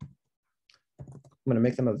them, I'm going to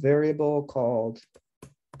make them a variable called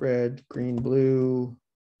red, green, blue.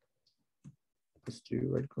 Let's do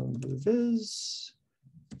red, green, blue viz.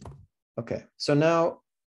 Okay, so now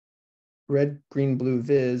red, green, blue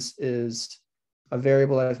viz is a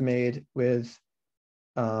variable I've made with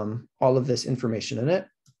all of this information in it.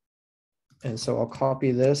 And so I'll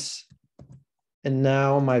copy this. And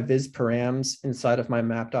now my viz params inside of my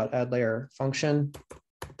map.addLayer function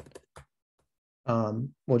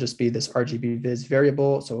will just be this RGB viz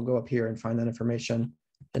variable. So we'll go up here and find that information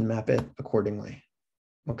and map it accordingly.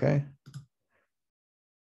 Okay.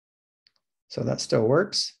 So that still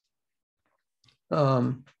works.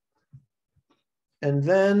 And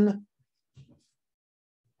then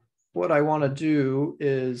what I want to do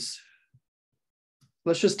is,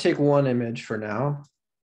 let's just take one image for now.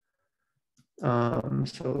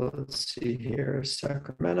 So let's see here,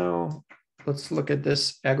 Sacramento. Let's look at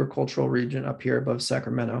this agricultural region up here above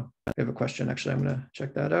Sacramento. I have a question, actually, I'm gonna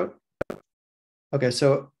check that out. Okay,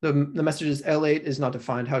 so the message is L8 is not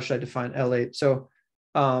defined. How should I define L8? So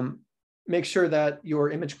make sure that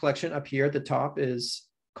your image collection up here at the top is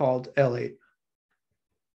called L8.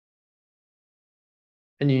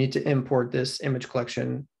 And you need to import this image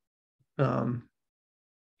collection, USGS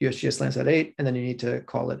Landsat 8, and then you need to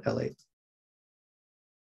call it L8.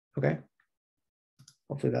 Okay,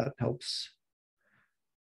 hopefully that helps.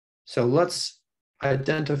 So let's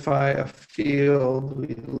identify a field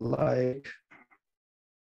we like.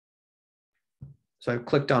 So I've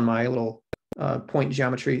clicked on my little point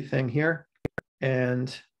geometry thing here,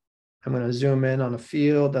 and I'm going to zoom in on a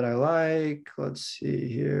field that I like. Let's see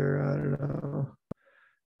here. I don't know.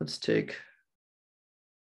 Let's take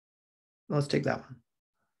that one.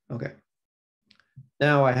 Okay.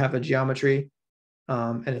 Now I have a geometry,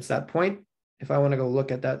 and it's that point. If I want to go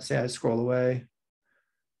look at that, say I scroll away,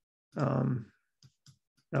 I'm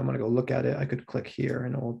going to go look at it. I could click here,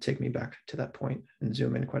 and it will take me back to that point and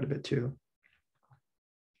zoom in quite a bit too.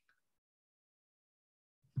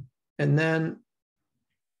 And then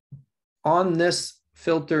on this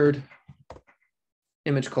filtered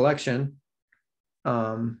image collection,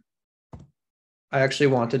 I actually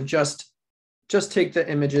want to just take the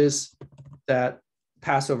images that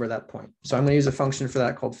pass over that point. So I'm going to use a function for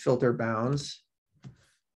that called filter bounds.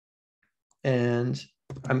 And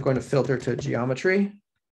I'm going to filter to geometry.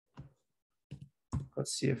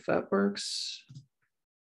 Let's see if that works.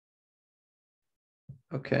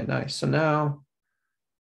 Okay, nice. So now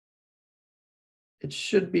it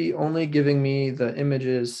should be only giving me the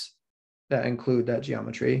images that include that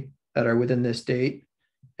geometry that are within this date.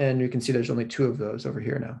 And you can see there's only 2 of those over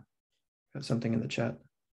here now. Got something in the chat.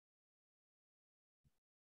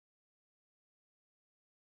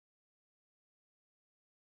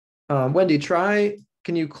 Wendy,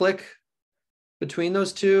 can you click between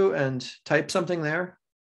those 2 and type something there?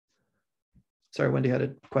 Sorry, Wendy had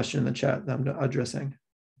a question in the chat that I'm addressing.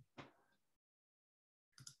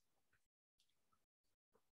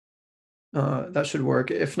 That should work.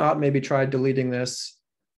 If not, maybe try deleting this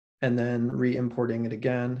and then re-importing it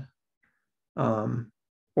again.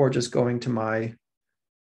 Or just going to my,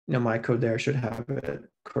 my code there should have it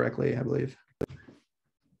correctly, I believe.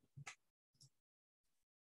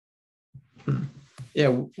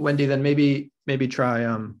 Yeah, Wendy, then maybe try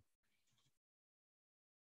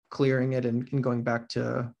clearing it and going back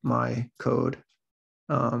to my code.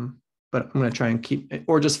 But I'm going to try and keep it,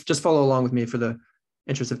 or just follow along with me for the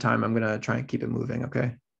interest of time. I'm going to try and keep it moving.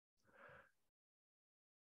 Okay.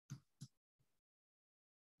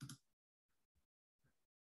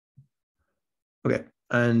 Okay.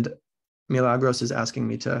 And Milagros is asking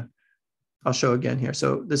me I'll show again here.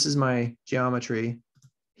 So this is my geometry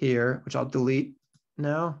here, which I'll delete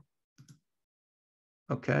now.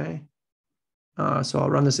 Okay. So I'll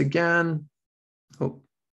run this again. Oh,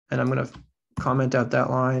 and I'm going to comment out that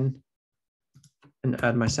line and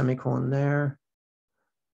add my semicolon there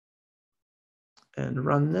and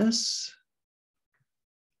run this.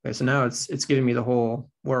 Okay, so now it's giving me the whole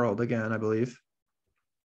world again, I believe.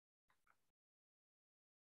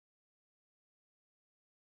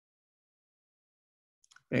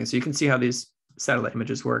 Okay, so you can see how these satellite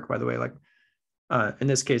images work, by the way. Like in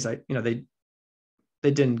this case, they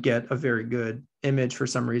didn't get a very good image for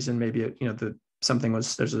some reason. Maybe the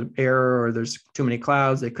there's an error or there's too many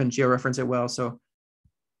clouds, they couldn't georeference it well. So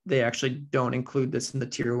they actually don't include this in the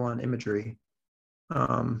tier 1 imagery.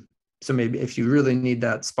 So maybe if you really need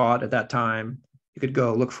that spot at that time, you could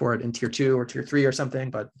go look for it in tier 2 or tier 3 or something.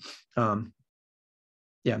 But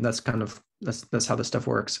yeah, that's how this stuff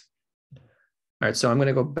works. All right, so I'm going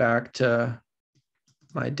to go back to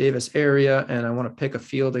my Davis area, and I want to pick a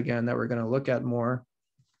field again that we're going to look at more.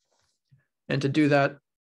 And to do that,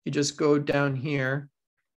 you just go down here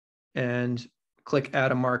and click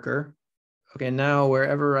add a marker. Okay, now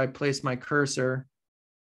wherever I place my cursor,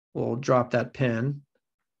 we'll drop that pin.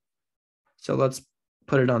 So let's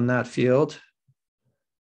put it on that field.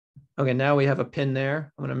 Okay, now we have a pin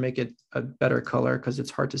there. I'm going to make it a better color because it's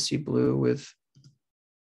hard to see blue with.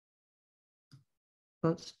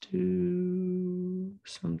 Let's do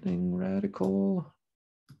something radical.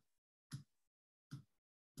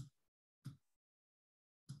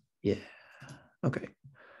 Yeah, okay.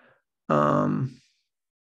 All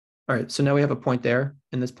right, so now we have a point there,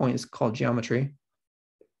 and this point is called geometry.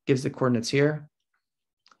 Gives the coordinates here.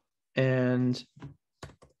 And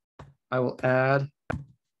I will add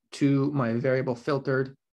to my variable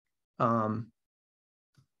filtered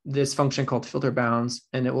this function called filter bounds,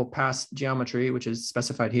 and it will pass geometry, which is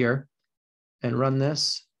specified here, and run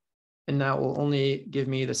this. And that will only give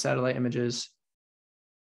me the satellite images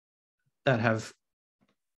that have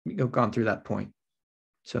gone through that point.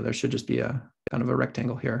 So there should just be a kind of a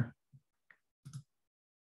rectangle here.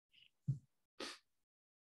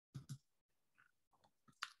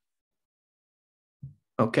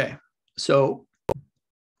 Okay, so,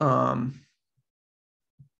 and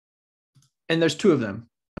there's 2 of them.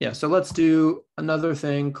 Yeah, so let's do another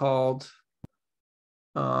thing called,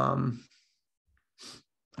 I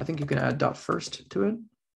think you can add dot first to it,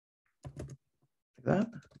 like that.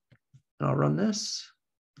 And I'll run this.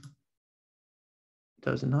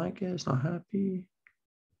 Doesn't like it, it's not happy.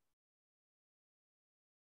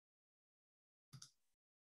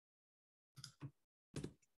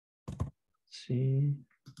 Let's see.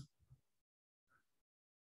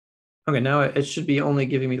 Okay, now it should be only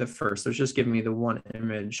giving me the first. So it's just giving me the 1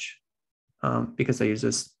 image because I use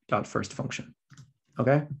this dot first function.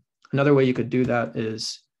 Okay, another way you could do that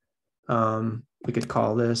is we could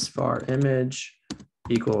call this var image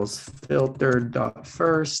equals filtered dot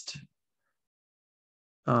first.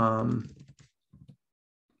 So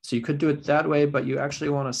you could do it that way, but you actually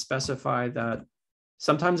want to specify that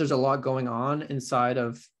sometimes there's a lot going on inside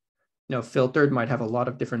of, filtered might have a lot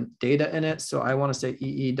of different data in it. So I want to say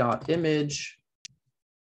ee.image.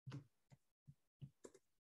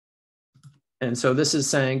 And so this is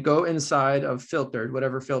saying go inside of filtered,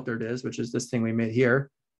 whatever filtered is, which is this thing we made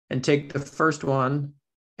here, and take the first one.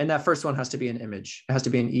 And that first one has to be an image. It has to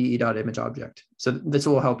be an ee.image object. So this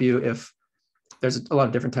will help you if there's a lot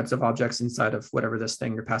of different types of objects inside of whatever this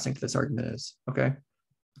thing you're passing to this argument is. Okay.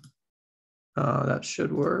 That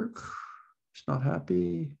should work. It's not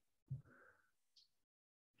happy.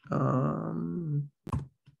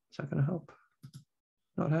 Is that going to help?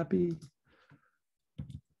 Not happy.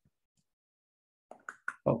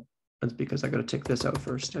 Oh, that's because I got to take this out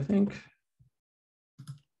first, I think.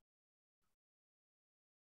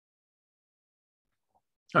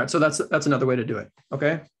 All right, so that's another way to do it.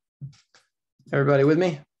 Okay, everybody with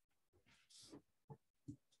me?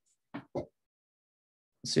 Let's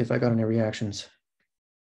see if I got any reactions.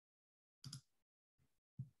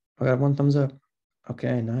 I got 1 thumbs up.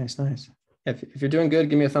 Okay, nice. If you're doing good,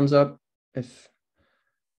 give me a thumbs up. And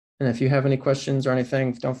if you have any questions or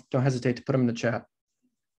anything, don't hesitate to put them in the chat.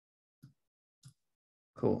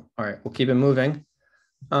 Cool. All right, we'll keep it moving.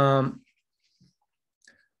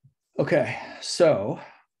 Okay, so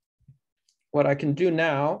what I can do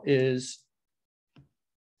now is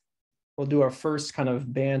we'll do our first kind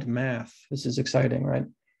of band math. This is exciting, right?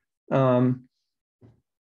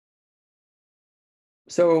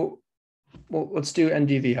 So well, let's do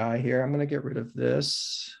NDVI here. I'm going to get rid of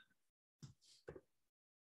this.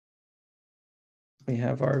 We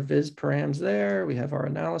have our viz params there. We have our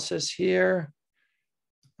analysis here.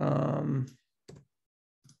 We have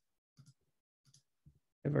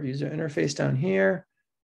our user interface down here.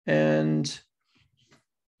 And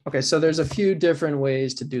okay, so there's a few different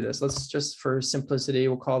ways to do this. Let's just, for simplicity,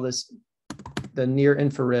 we'll call this the near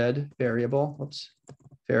infrared variable. Whoops.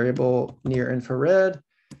 Variable near infrared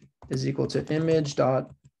is equal to image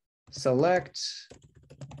dot select,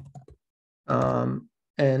 and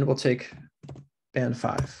we'll take band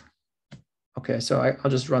 5. Okay, so I'll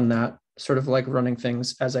just run that, sort of like running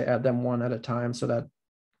things as I add them 1 at a time so that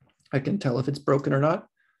I can tell if it's broken or not.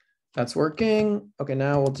 That's working. Okay,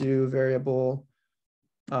 now we'll do variable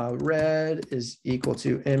red is equal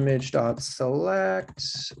to image.select.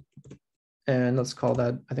 And let's call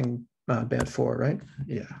that, I think, band 4, right?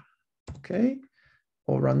 Yeah. Okay.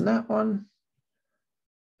 We'll run that one.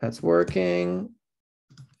 That's working.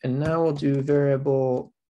 And now we'll do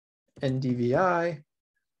variable ndvi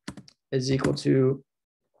is equal to,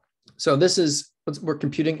 so this is, we're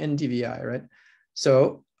computing ndvi, right?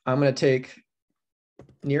 So I'm going to take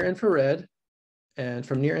near infrared, and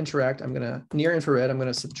from near infrared, I'm going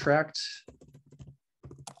to subtract,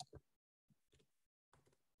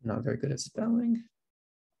 not very good at spelling,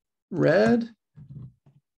 red,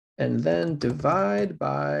 and then divide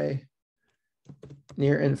by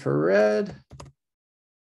near infrared.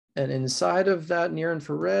 And inside of that near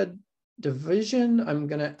infrared division, I'm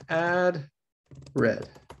going to add red.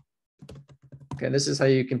 Okay, this is how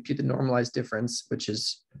you compute the normalized difference, which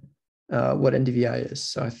is what NDVI is.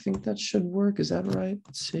 So I think that should work. Is that right?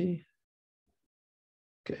 Let's see.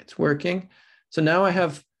 Okay, it's working. So now I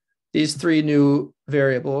have these 3 new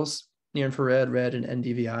variables, near infrared, red, and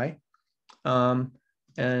NDVI.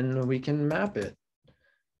 And we can map it.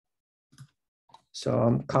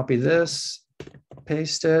 So copy this,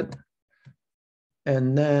 paste it,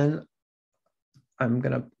 and then I'm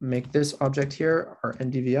going to make this object here our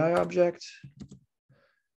NDVI object.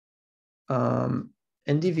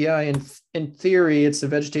 NDVI, in theory, it's the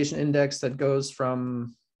vegetation index that goes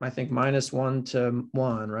from, I think, -1 to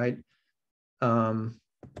 1, right?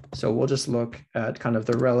 So we'll just look at kind of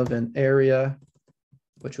the relevant area,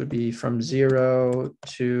 which would be from 0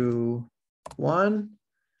 to 1.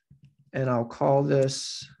 And I'll call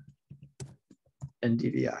this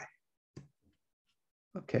NDVI.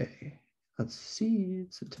 Okay, let's see,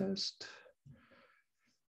 it's a test.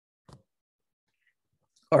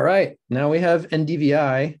 All right, now we have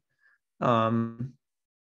NDVI. For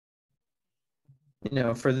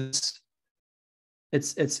this,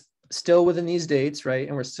 it's still within these dates, right?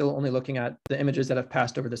 And we're still only looking at the images that have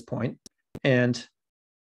passed over this point. And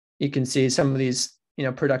you can see some of these,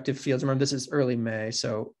 productive fields. Remember, this is early May,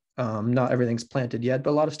 so not everything's planted yet,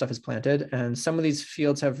 but a lot of stuff is planted. And some of these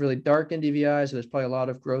fields have really dark NDVI, so there's probably a lot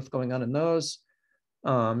of growth going on in those.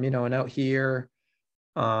 And out here,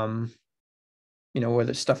 where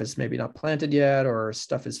the stuff is maybe not planted yet or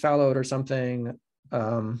stuff is fallowed or something,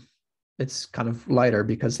 it's kind of lighter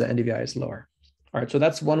because the NDVI is lower. All right, so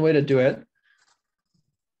that's one way to do it.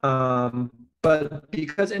 But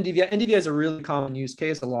because NDVI is a really common use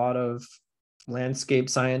case, a lot of landscape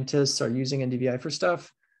scientists are using NDVI for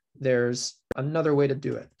stuff. There's another way to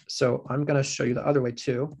do it. So I'm going to show you the other way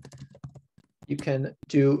too. You can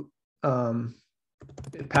do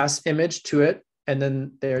pass image to it, and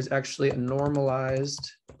then there's actually a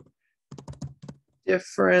normalized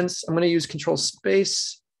difference. I'm going to use control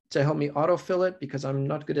space to help me autofill it because I'm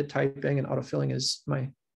not good at typing, and autofilling is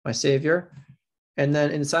my savior. And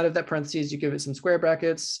then inside of that parentheses, you give it some square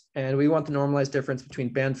brackets, and we want the normalized difference between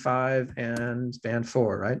band 5 and band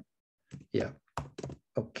 4, right? Yeah.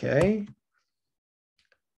 Okay.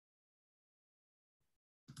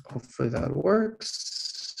 Hopefully that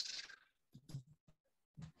works.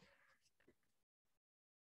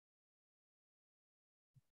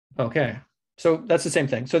 Okay, so that's the same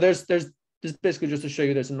thing. So there's basically just to show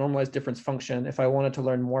you there's a normalized difference function. If I wanted to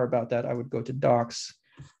learn more about that, I would go to docs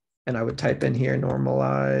and I would type in here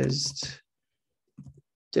normalized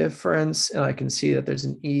difference, and I can see that there's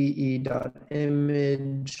an ee.image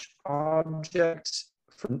object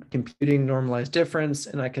for computing normalized difference,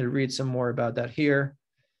 and I can read some more about that here.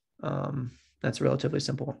 That's relatively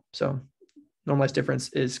simple. So normalized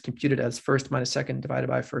difference is computed as first minus second divided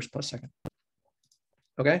by first plus second.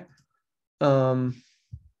 Okay.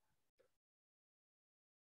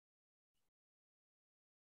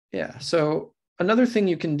 Yeah, so another thing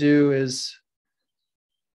you can do is,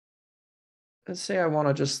 let's say I want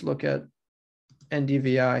to just look at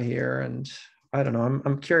NDVI here, and I don't know,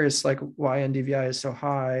 I'm curious like why NDVI is so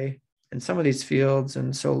high in some of these fields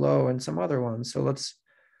and so low in some other ones. So let's,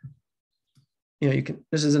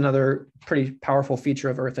 this is another pretty powerful feature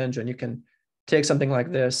of Earth Engine. You can take something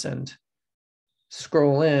like this and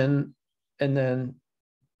scroll in and then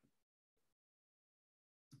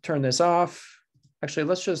turn this off. Actually,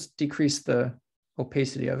 let's just decrease the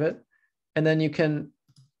opacity of it. And then you can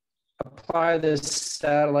apply this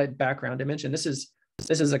satellite background image. And this is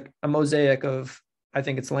a mosaic of, I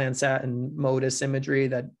think it's Landsat and MODIS imagery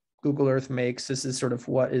that Google Earth makes. This is sort of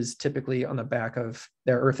what is typically on the back of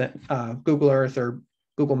their Google Earth or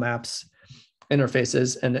Google Maps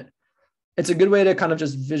interfaces. And it's a good way to kind of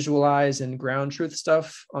just visualize and ground truth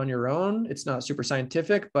stuff on your own. It's not super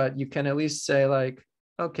scientific, but you can at least say like,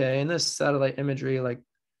 okay, in this satellite imagery, like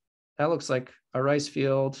that looks like a rice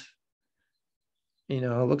field. You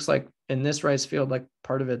know, it looks like in this rice field, like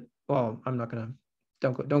part of it, well, I'm not gonna,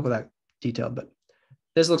 don't go that detailed, but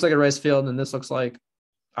this looks like a rice field, and this looks like,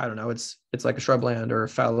 I don't know, it's like a shrubland or a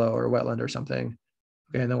fallow or a wetland or something.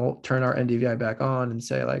 Okay, and then we'll turn our NDVI back on and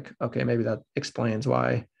say like, okay, maybe that explains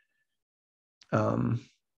why,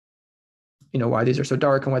 you know, why these are so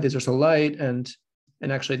dark and why these are so light. And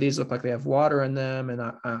actually these look like they have water in them. And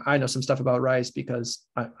I know some stuff about rice because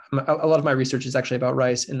a lot of my research is actually about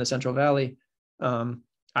rice in the Central Valley.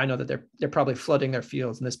 I know that they're probably flooding their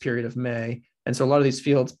fields in this period of May. And so a lot of these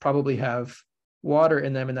fields probably have water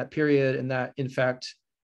in them in that period. And that, in fact,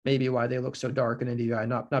 maybe why they look so dark in NDVI,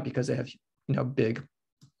 not because they have, you know, big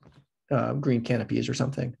green canopies or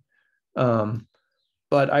something.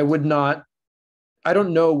 But I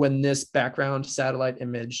don't know when this background satellite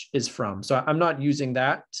image is from. So I'm not using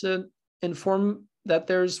that to inform that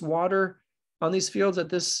there's water on these fields at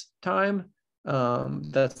this time.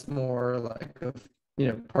 That's more like a, you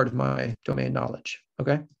know, part of my domain knowledge.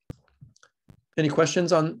 Okay. Any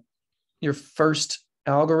questions on your first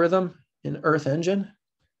algorithm in Earth Engine?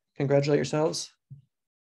 Congratulate yourselves.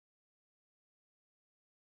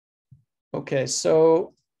 Okay,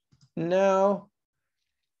 so now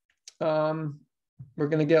we're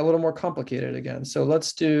going to get a little more complicated again. So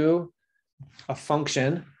let's do a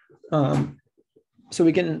function. So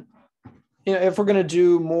we can, you know, if we're going to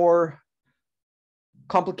do more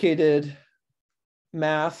complicated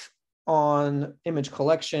math on image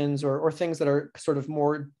collections or things that are sort of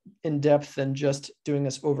more in depth than just doing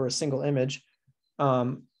this over a single image,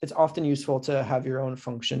 it's often useful to have your own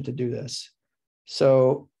function to do this.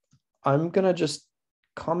 So I'm going to just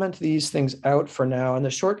comment these things out for now. And the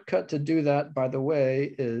shortcut to do that, by the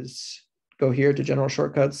way, is go here to general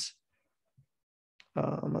shortcuts.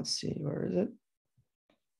 Let's see, where is it?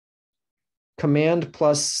 Command + /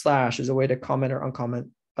 is a way to comment or uncomment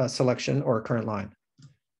a selection or a current line.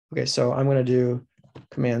 Okay, so I'm going to do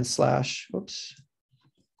command /, oops,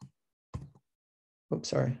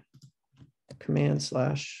 sorry. Command / it's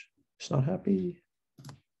not happy.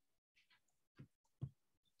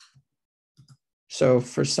 So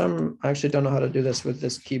for some, I actually don't know how to do this with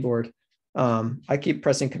this keyboard. I keep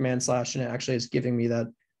pressing command / and it actually is giving me that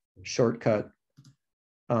shortcut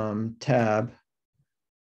tab.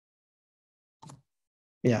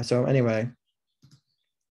 Yeah, so anyway,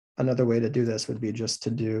 another way to do this would be just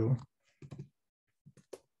to do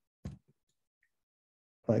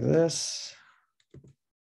like this.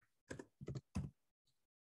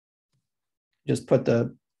 Just put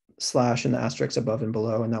the / and the asterisk above and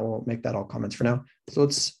below, and that will make that all comments for now. So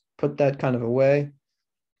let's put that kind of away,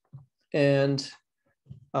 and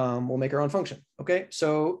we'll make our own function. Okay,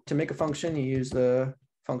 so to make a function, you use the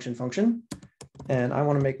function, and I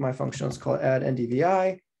want to make my function, let's call it add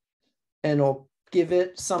NDVI, and we'll give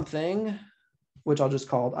it something, which I'll just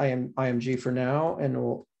call img for now, and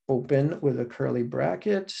we'll open with a curly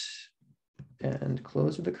bracket and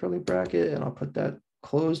close with a curly bracket, and I'll put that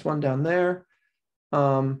closed one down there.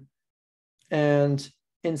 And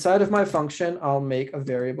inside of my function, I'll make a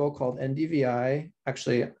variable called NDVI.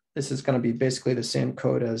 Actually, this is going to be basically the same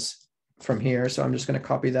code as from here. So I'm just going to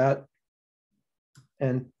copy that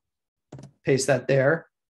and paste that there.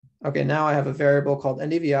 Okay, now I have a variable called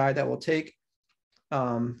NDVI that will take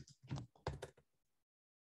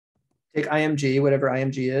IMG, whatever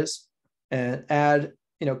IMG is, and add,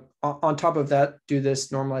 you know, on top of that, do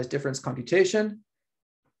this normalized difference computation.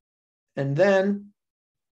 And then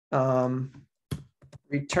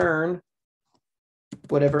return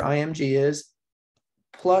whatever IMG is,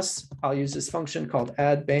 plus I'll use this function called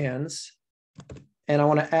add bands. And I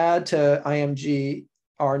want to add to IMG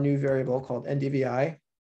our new variable called NDVI.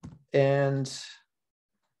 And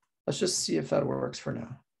let's just see if that works for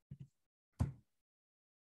now.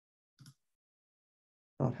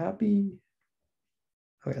 Not happy.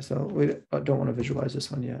 Okay, so we don't want to visualize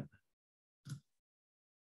this one yet.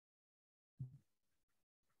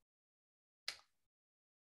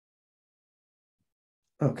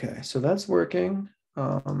 Okay, so that's working.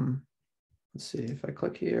 Let's see if I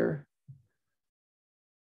click here.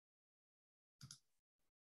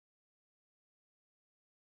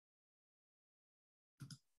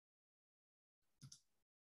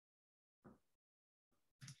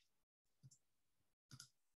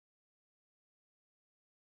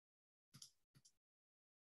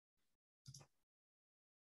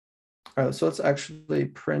 All right, so let's actually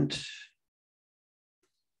print.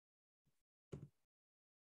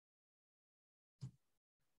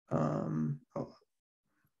 Oh,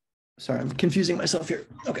 sorry, I'm confusing myself here.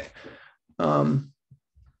 Okay.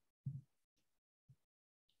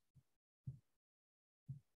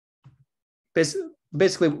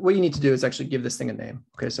 basically what you need to do is actually give this thing a name.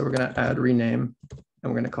 Okay, so we're going to add rename, and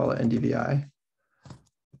we're going to call it NDVI.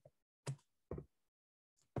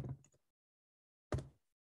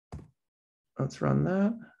 Let's run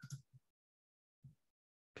that.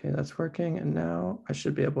 Okay, that's working. And now I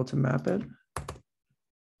should be able to map it.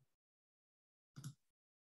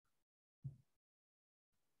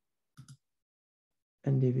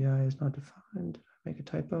 NDVI is not defined. Did I make a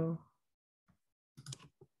typo?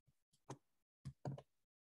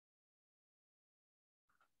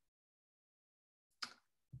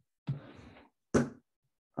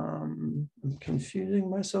 I'm confusing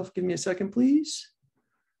myself. Give me a second, please.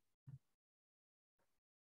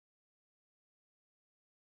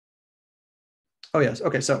 Oh, yes.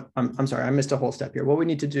 Okay, so I'm sorry, I missed a whole step here. What we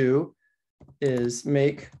need to do is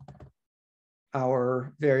make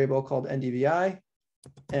our variable called NDVI,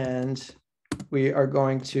 and we are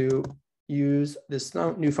going to use this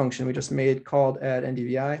new function we just made called add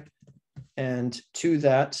NDVI, and to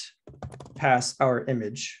that pass our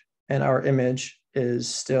image. And our image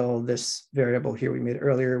is still this variable here we made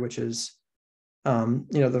earlier, which is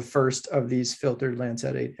the first of these filtered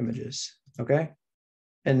Landsat 8 images. Okay.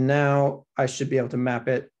 And now I should be able to map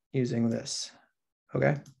it using this.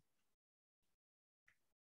 Okay.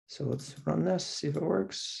 So let's run this, see if it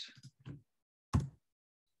works.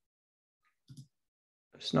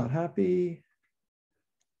 It's not happy.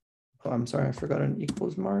 Oh, I'm sorry, I forgot an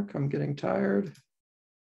equals mark. I'm getting tired.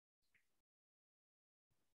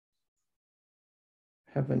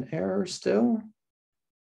 Have an error still.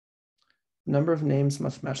 Number of names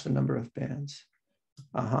must match the number of bands.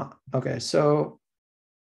 Okay, so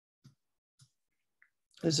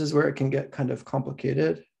this is where it can get kind of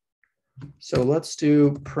complicated. So let's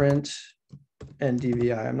do print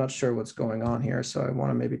NDVI. I'm not sure what's going on here, so I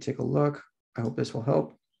want to maybe take a look. I hope this will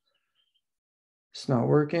help. It's not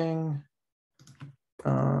working.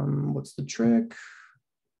 What's the trick?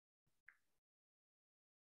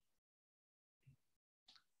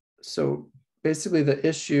 So basically the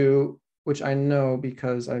issue, which I know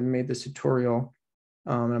because I made this tutorial,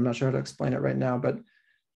 and I'm not sure how to explain it right now, but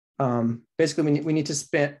basically we need to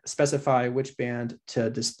specify which band to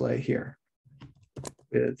display here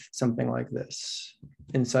with something like this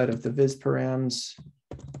inside of the viz params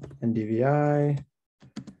and NDVI.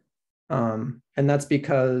 And that's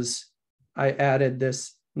because I added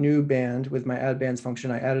this new band with my add bands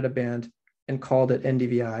function. I added a band and called it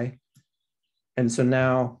NDVI. And so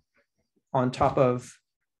now on top of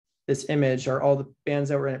this image are all the bands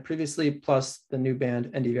that were in it previously, plus the new band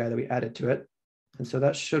NDVI that we added to it. And so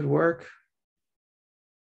that should work.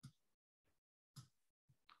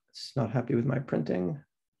 It's not happy with my printing.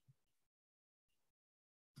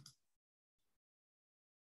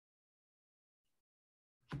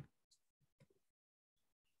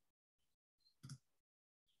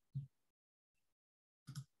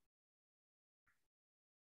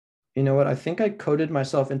 You know what? I think I coded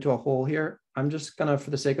myself into a hole here. I'm just gonna, for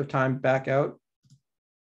the sake of time, back out.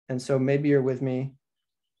 And so maybe you're with me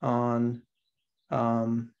on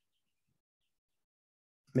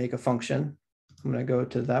make a function. I'm gonna go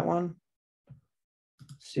to that one,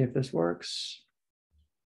 see if this works.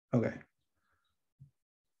 Okay.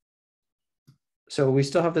 So we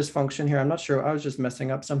still have this function here. I'm not sure, I was just messing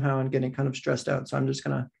up somehow and getting kind of stressed out. So I'm just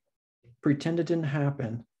gonna pretend it didn't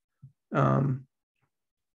happen.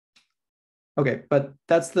 Okay, but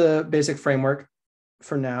that's the basic framework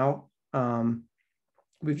for now.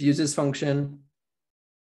 We've used this function.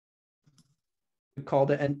 We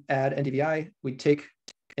called it add NDVI. We take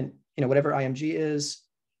whatever IMG is,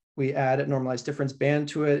 we add a normalized difference band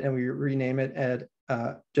to it, and we rename it at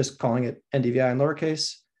just calling it NDVI in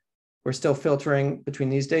lowercase. We're still filtering between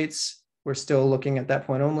these dates. We're still looking at that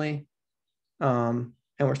point only. And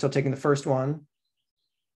we're still taking the first one.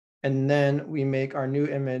 And then we make our new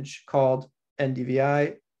image called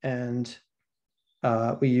NDVI, and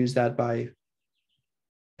we use that by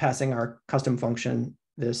passing our custom function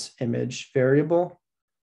this image variable,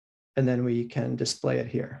 and then we can display it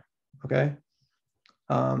here. Okay.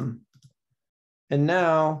 And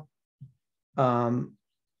now,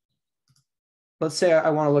 let's say I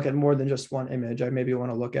want to look at more than just one image. I maybe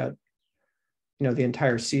want to look at, the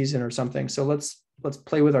entire season or something. So let's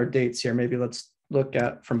play with our dates here. Maybe let's look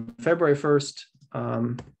at from February 1st,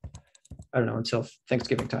 I don't know, until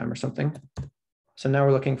Thanksgiving time or something. So now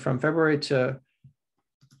we're looking from February to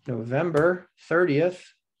November 30th.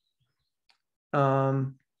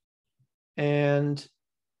 And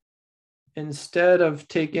instead of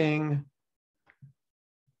taking,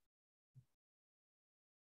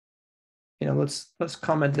 let's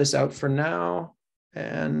comment this out for now.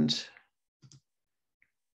 And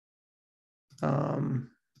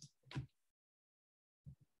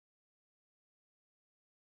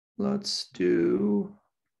Let's do,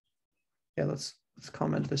 yeah, let's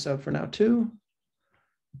comment this out for now too.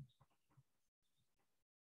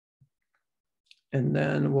 And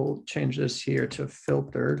then we'll change this here to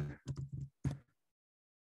filtered.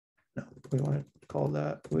 No, we want to call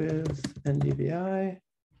that with NDVI.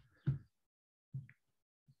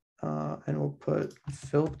 And we'll put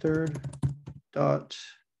filtered dot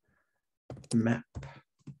map,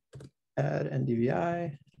 add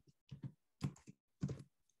NDVI.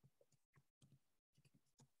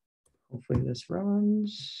 Hopefully this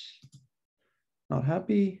runs. Not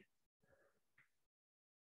happy.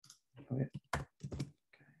 Okay.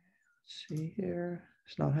 Let's see here.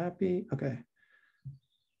 It's not happy. Okay.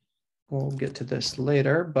 We'll get to this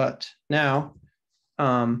later, but now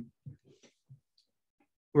we're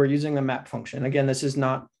using the map function. Again, this is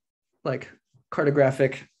not like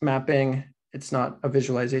cartographic mapping. It's not a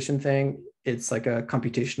visualization thing. It's like a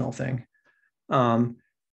computational thing.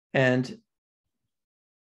 And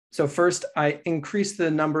so first, I increased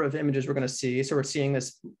the number of images we're going to see. So we're seeing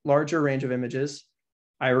this larger range of images.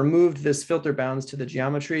 I removed this filter bounds to the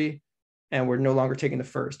geometry, and we're no longer taking the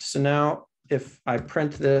first. So now if I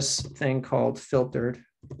print this thing called filtered,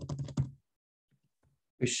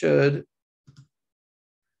 we should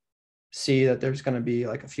see that there's going to be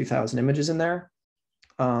like a few thousand images in there.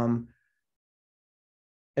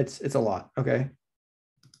 It's a lot, okay?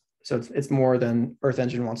 So it's more than Earth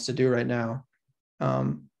Engine wants to do right now.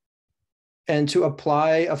 And to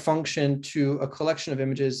apply a function to a collection of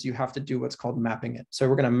images, you have to do what's called mapping it. So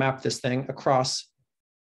we're going to map this thing across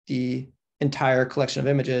the entire collection of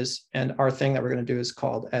images. And our thing that we're going to do is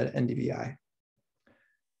called add NDVI.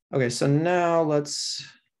 Okay, so now let's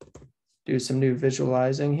do some new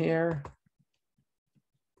visualizing here.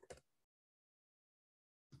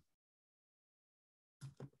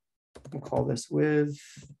 We'll call this with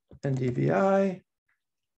NDVI.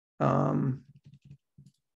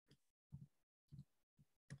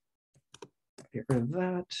 Get rid of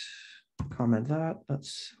that, comment that.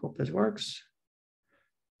 Let's hope this works.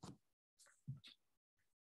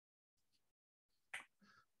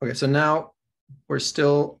 Okay, so now we're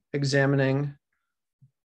still examining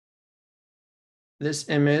this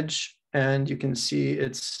image, and you can see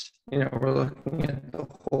it's, we're looking at the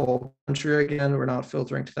whole country again. We're not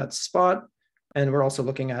filtering to that spot. And we're also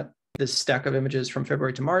looking at this stack of images from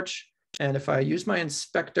February to March. And if I use my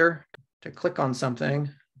inspector to click on something,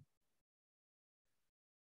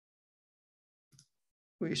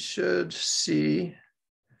 we should see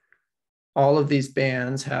all of these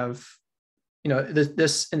bands have,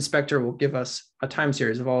 this inspector will give us a time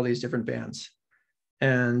series of all these different bands.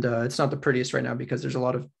 And it's not the prettiest right now because there's a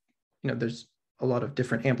lot of, there's a lot of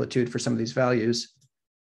different amplitude for some of these values,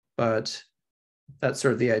 but that's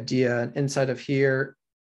sort of the idea. Inside of here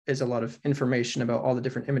is a lot of information about all the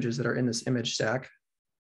different images that are in this image stack.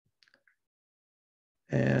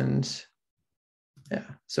 And yeah,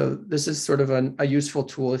 so this is sort of a useful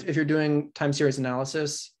tool. If you're doing time series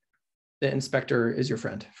analysis, the inspector is your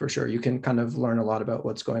friend for sure. You can kind of learn a lot about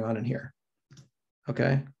what's going on in here.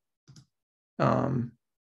 Okay.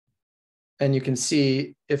 And you can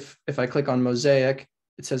see if I click on mosaic,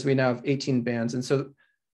 it says we now have 18 bands. And so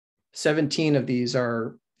 17 of these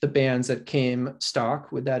are the bands that came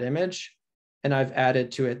stock with that image. And I've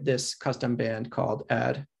added to it this custom band called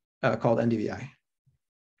called NDVI.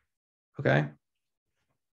 Okay.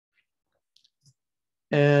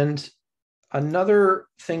 And another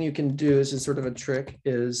thing you can do is sort of a trick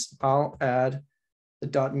is I'll add the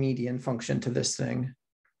dot median function to this thing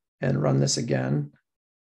and run this again.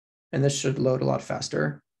 And this should load a lot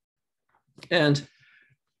faster. And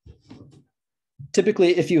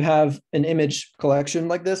typically, if you have an image collection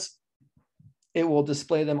like this, it will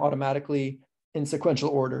display them automatically in sequential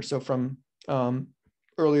order. So from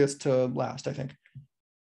earliest to last, I think.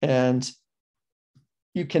 And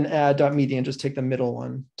you can add dot median, just take the middle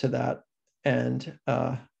one to that. And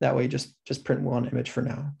that way just print one image for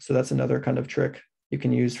now. So that's another kind of trick you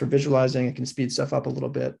can use for visualizing. It can speed stuff up a little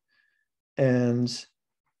bit. And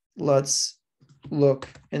let's look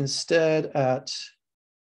instead at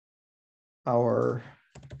our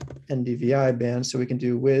NDVI band. So we can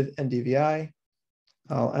do with NDVI.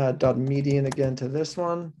 I'll add dot median again to this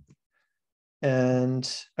one. And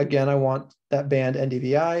again, I want that band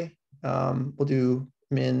NDVI. We'll do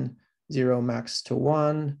min 0 max to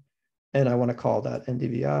 1. And I want to call that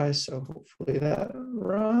NDVI. So hopefully that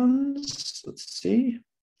runs. Let's see.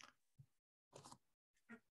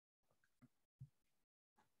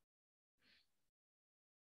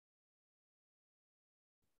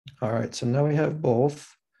 All right, so now we have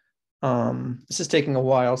both. This is taking a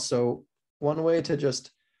while. So one way to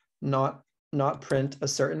just not print a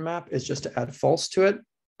certain map is just to add false to it,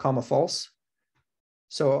 comma false.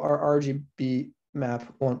 So our RGB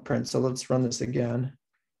map won't print. So let's run this again.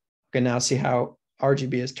 Okay, now see how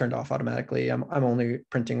RGB is turned off automatically. I'm only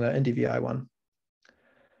printing the NDVI one.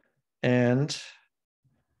 And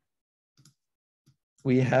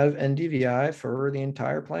we have NDVI for the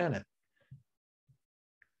entire planet.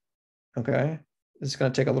 Okay, it's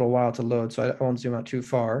going to take a little while to load, so I won't zoom out too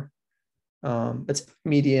far. It's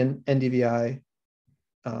median NDVI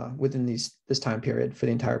within this time period for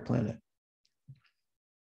the entire planet.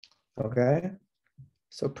 Okay,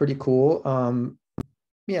 so pretty cool.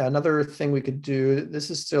 Yeah, another thing we could do, this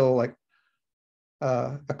is still like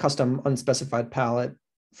a custom unspecified palette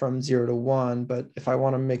from 0 to 1, but if I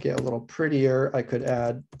want to make it a little prettier, I could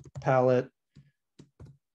add palette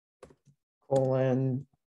colon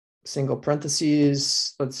single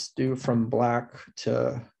parentheses. Let's do from black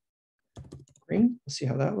to green. Let's see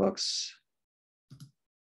how that looks.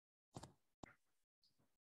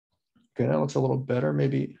 Okay, that looks a little better.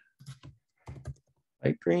 Maybe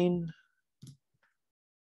light green.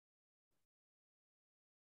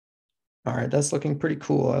 All right, that's looking pretty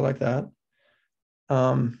cool. I like that.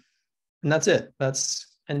 And that's it.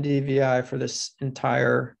 That's NDVI for this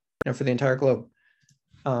entire, for the entire globe.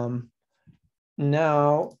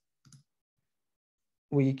 Now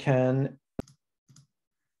we can,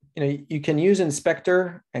 you can use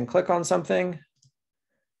inspector and click on something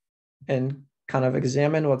and kind of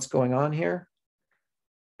examine what's going on here.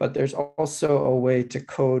 But there's also a way to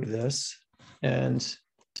code this. And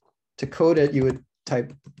to code it, you would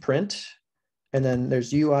type print, and then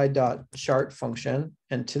there's UI.chart function.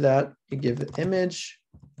 And to that, you give the image,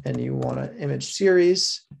 and you want an image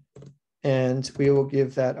series. And we will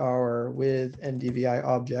give that our with NDVI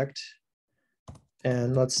object.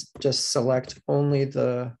 And let's just select only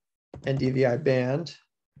the NDVI band.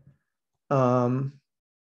 And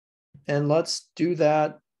let's do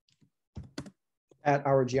that at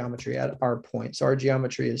our geometry, at our point. So our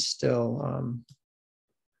geometry is still,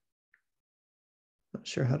 not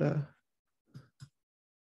sure how to,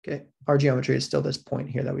 okay. Our geometry is still this point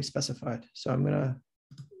here that we specified. So I'm gonna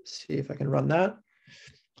see if I can run that.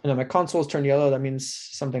 And then my console is turned yellow. That means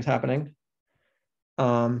something's happening.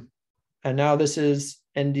 And now this is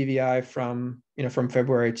NDVI from, from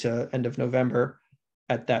February to end of November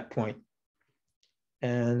at that point.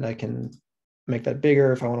 And I can make that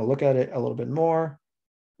bigger if I want to look at it a little bit more.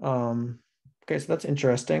 Okay, so that's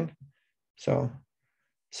interesting. So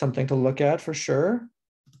something to look at for sure.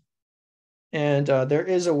 And there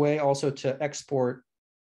is a way also to export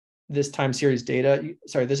this time series data.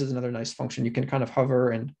 Sorry, this is another nice function. You can kind of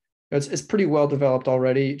hover, and it's pretty well developed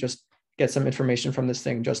already. Just get some information from this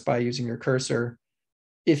thing just by using your cursor.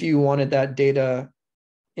 If you wanted that data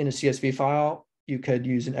in a CSV file, you could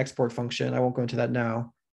use an export function. I won't go into that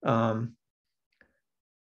now.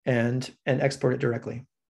 And export it directly.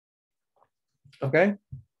 Okay.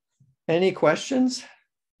 Any questions?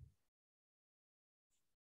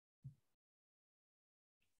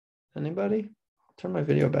 Anybody? I'll turn my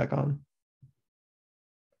video back on.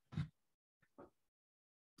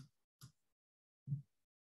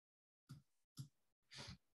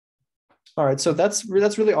 All right, so that's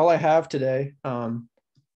really all I have today. I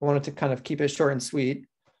wanted to kind of keep it short and sweet.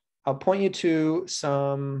 I'll point you to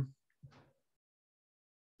some,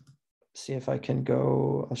 see if I can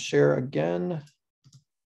go, I'll share again.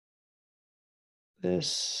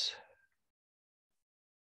 This.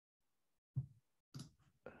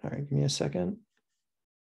 All right, give me a second.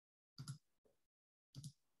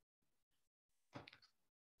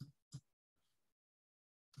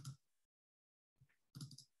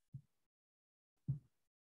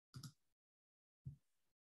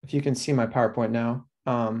 If you can see my PowerPoint now.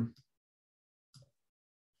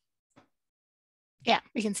 Yeah,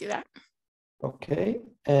 we can see that. Okay,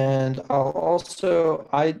 and I'll also,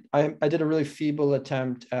 I did a really feeble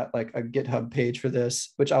attempt at like a GitHub page for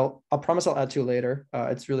this, which I'll promise I'll add to later.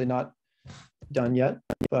 It's really not done yet,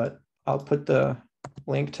 but I'll put the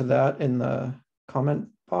link to that in the comment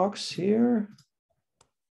box here.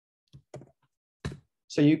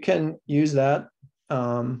 So you can use that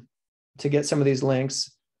to get some of these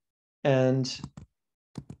links. And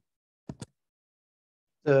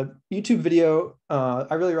the YouTube video,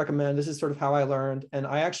 I really recommend. This is sort of how I learned. And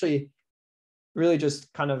I actually really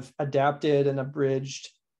just kind of adapted and abridged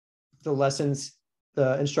the lessons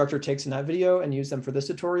the instructor takes in that video and use them for this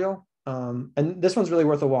tutorial. And this one's really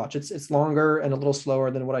worth a watch. It's longer and a little slower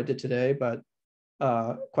than what I did today, but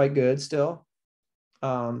quite good still.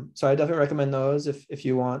 So I definitely recommend those if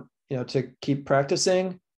you want, to keep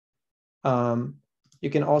practicing. You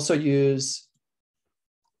can also use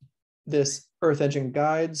this Earth Engine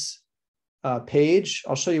guides page.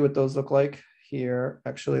 I'll show you what those look like here.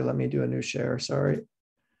 Actually, let me do a new share, sorry.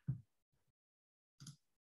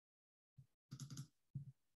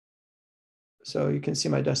 So you can see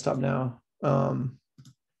my desktop now.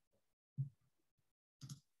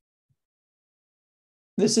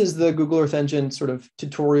 This is the Google Earth Engine sort of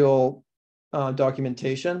tutorial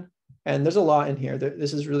documentation. And there's a lot in here.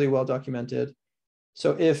 This is really well documented.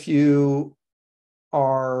 So if you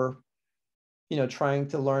are trying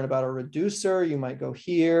to learn about a reducer, you might go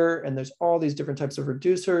here, and there's all these different types of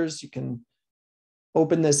reducers. You can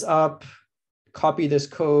open this up, copy this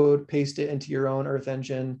code, paste it into your own Earth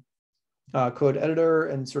Engine code editor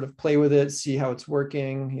and sort of play with it, see how it's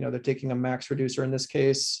working. They're taking a max reducer in this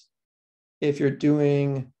case. If you're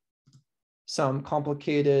doing some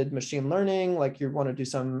complicated machine learning, like you want to do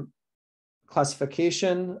some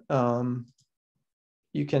classification,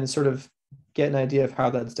 you can sort of get an idea of how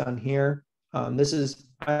that's done here.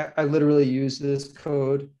 I literally used this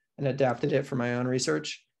code and adapted it for my own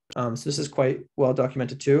research. So this is quite well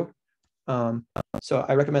documented too. So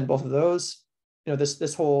I recommend both of those.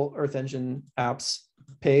 This whole Earth Engine apps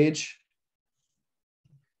page.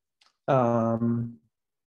 And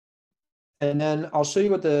then I'll show you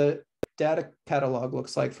what the data catalog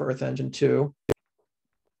looks like for Earth Engine 2.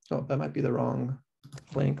 Oh, that might be the wrong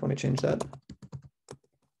link. Let me change that.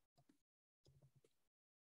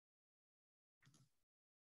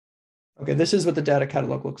 Okay, this is what the data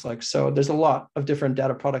catalog looks like. So there's a lot of different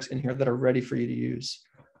data products in here that are ready for you to use.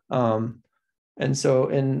 And so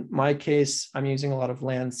in my case, I'm using a lot of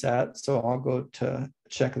Landsat. So I'll go to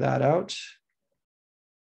check that out.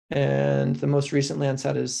 And the most recent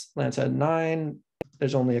Landsat is Landsat 9.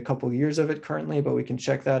 There's only a couple of years of it currently, but we can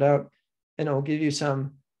check that out. And it'll give you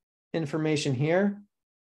some information here.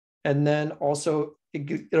 And then also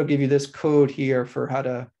it'll give you this code here for how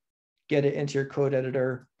to get it into your code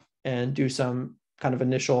editor and do some kind of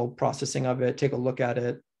initial processing of it, take a look at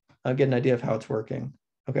it, get an idea of how it's working.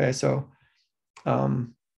 Okay, so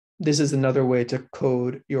this is another way to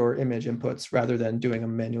code your image inputs rather than doing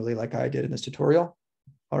them manually like I did in this tutorial.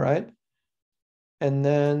 All right. And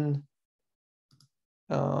then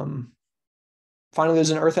finally,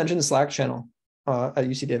 there's an Earth Engine Slack channel at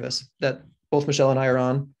UC Davis that both Michelle and I are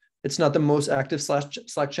on. It's not the most active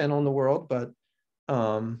Slack channel in the world, but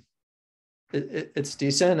it's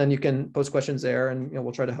decent, and you can post questions there, and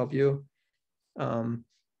we'll try to help you. And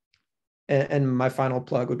my final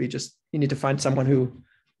plug would be just you need to find someone who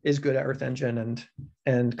is good at Earth Engine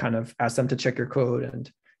and kind of ask them to check your code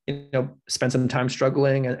and spend some time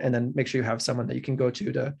struggling, and then make sure you have someone that you can go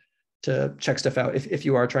to check stuff out if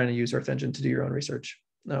you are trying to use Earth Engine to do your own research.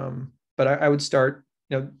 But I would start.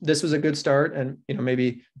 This was a good start, and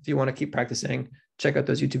maybe if you want to keep practicing, check out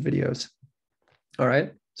those YouTube videos. All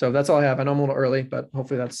right. So that's all I have. I know I'm a little early, but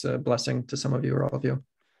hopefully that's a blessing to some of you or all of you.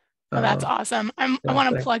 Well, that's awesome. I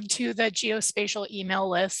want to plug to the geospatial email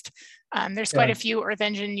list. There's quite a few Earth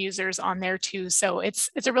Engine users on there too. So it's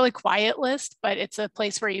a really quiet list, but it's a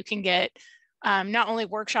place where you can get not only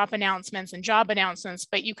workshop announcements and job announcements,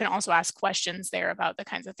 but you can also ask questions there about the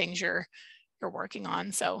kinds of things you're working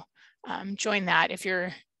on. So join that if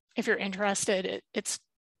you're interested. It's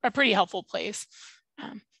a pretty helpful place.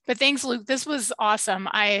 But thanks, Luke. This was awesome.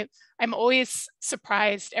 I'm always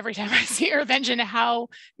surprised every time I see Earth Engine how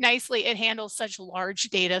nicely it handles such large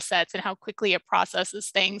data sets and how quickly it processes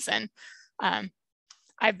things. And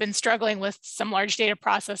I've been struggling with some large data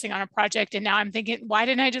processing on a project, and now I'm thinking, why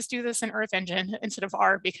didn't I just do this in Earth Engine instead of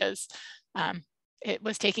R? Because it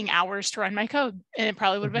was taking hours to run my code, and it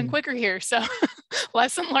probably would have been quicker here. So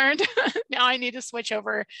lesson learned. Now I need to switch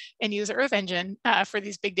over and use Earth Engine for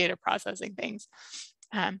these big data processing things.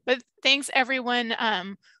 But thanks, everyone.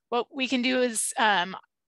 What we can do is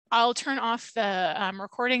I'll turn off the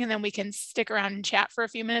recording, and then we can stick around and chat for a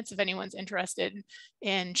few minutes if anyone's interested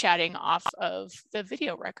in chatting off of the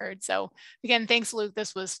video record. So again, thanks, Luke.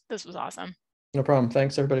 This was awesome. No problem.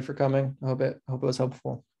 Thanks everybody for coming. I hope it was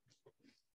helpful.